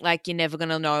 I think like you're never going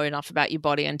to know enough about your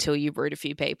body until you've rude a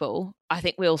few people. I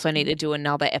think we also need to do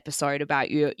another episode about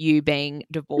you being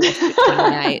divorced at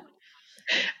 28.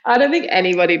 I don't think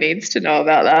anybody needs to know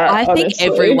about that. I think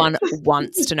everyone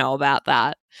wants to know about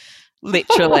that.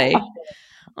 Literally.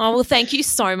 Oh, well, thank you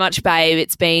so much, babe.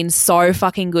 It's been so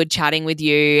fucking good chatting with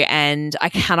you, and I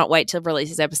cannot wait to release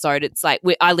this episode. It's like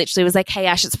I literally was like, hey,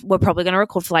 Ash, we're probably going to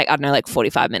record for like, I don't know, like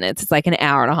 45 minutes. It's like an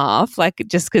hour and a half, like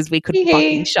just because we couldn't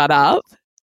fucking shut up.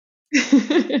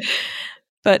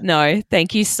 But no,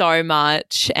 thank you so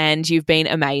much, and you've been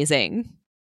amazing.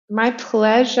 My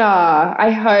pleasure. I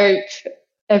hope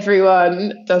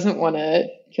everyone doesn't want to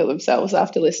kill themselves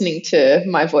after listening to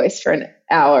my voice for an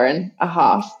hour and a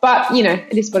half. But, you know,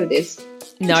 it is what it is.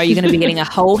 No, you're going to be getting a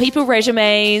whole heap of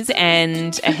resumes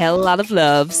and a hell of a lot of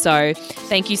love. So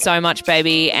thank you so much,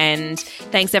 baby. And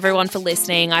thanks, everyone, for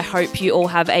listening. I hope you all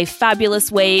have a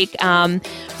fabulous week.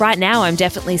 Right now, I'm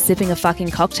definitely sipping a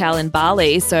fucking cocktail in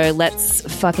Bali. So let's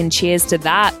fucking cheers to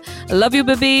that. I love you,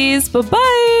 babies.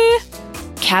 Bye-bye.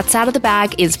 Cats Out of the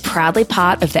Bag is proudly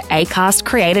part of the Acast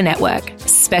Creator Network.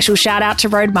 Special shout out to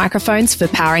Rode Microphones for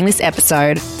powering this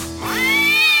episode.